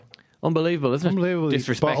 Unbelievable, isn't it? Unbelievable.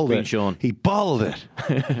 Disrespect being shown. He bottled it.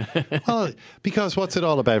 Well, because what's it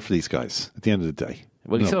all about for these guys at the end of the day?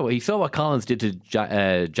 Well, he saw what Collins did to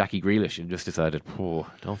Jackie Grealish and just decided,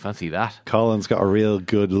 don't fancy that. Collins got a real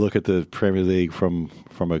good look at the Premier League from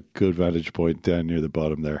a good vantage point down near the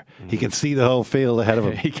bottom there. He can see the whole field ahead of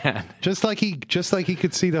him. He can. Just like he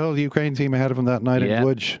could see the whole Ukraine team ahead of him that night in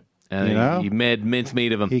Łódź. He made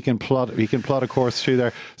mincemeat of him. He can plot a course through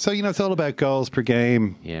there. So, it's all about goals per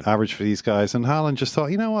game, average for these guys. And Haaland just thought,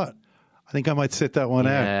 you know what? I think I might sit that one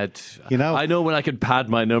out. I know when I could pad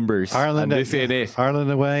my numbers. Ireland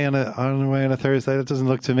away on a Thursday. That doesn't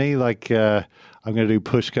look to me like I'm going to do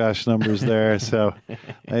push-cash numbers there. So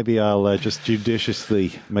maybe I'll just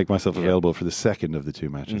judiciously make myself available for the second of the two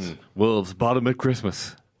matches. Wolves bottom at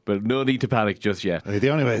Christmas, but no need to panic just yet. The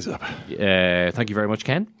only way is up. Thank you very much,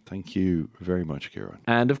 Ken. Thank you very much, Kieran.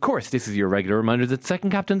 And of course, this is your regular reminder that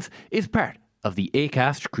Second Captains is part of the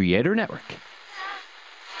Acast Creator Network.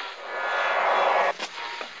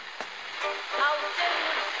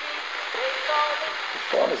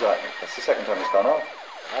 What time is that? That's the second time it's gone off.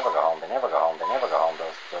 They never go home,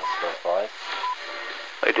 those boys.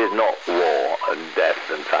 It is not war and death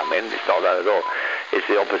and famine. It's not that at all. It's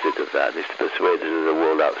the opposite of that. It's to persuade us of the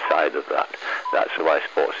world outside of that. That's why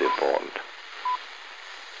sport's important.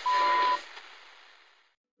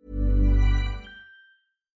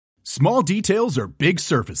 Small details are big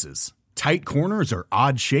surfaces. Tight corners are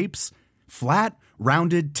odd shapes. Flat,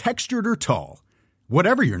 rounded, textured, or tall.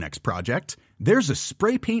 Whatever your next project, there's a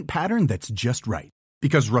spray paint pattern that's just right.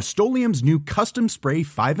 Because Rust-Oleum's new Custom Spray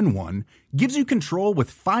 5-in-1 gives you control with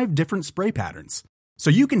 5 different spray patterns. So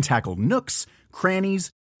you can tackle nooks, crannies,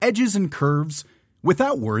 edges, and curves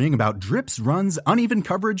without worrying about drips, runs, uneven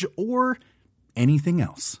coverage, or anything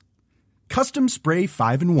else. Custom Spray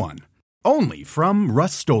 5-in-1. Only from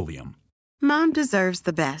Rust-Oleum. Mom deserves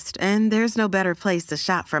the best, and there's no better place to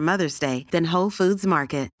shop for Mother's Day than Whole Foods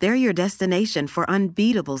Market. They're your destination for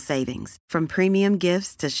unbeatable savings, from premium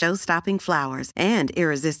gifts to show-stopping flowers and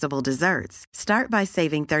irresistible desserts. Start by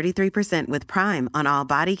saving 33% with Prime on all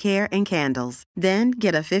body care and candles. Then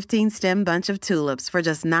get a 15-stem bunch of tulips for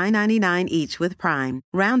just $9.99 each with Prime.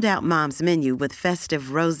 Round out Mom's menu with festive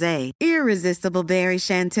rosé, irresistible berry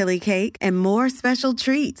chantilly cake, and more special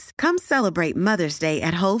treats. Come celebrate Mother's Day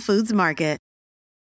at Whole Foods Market.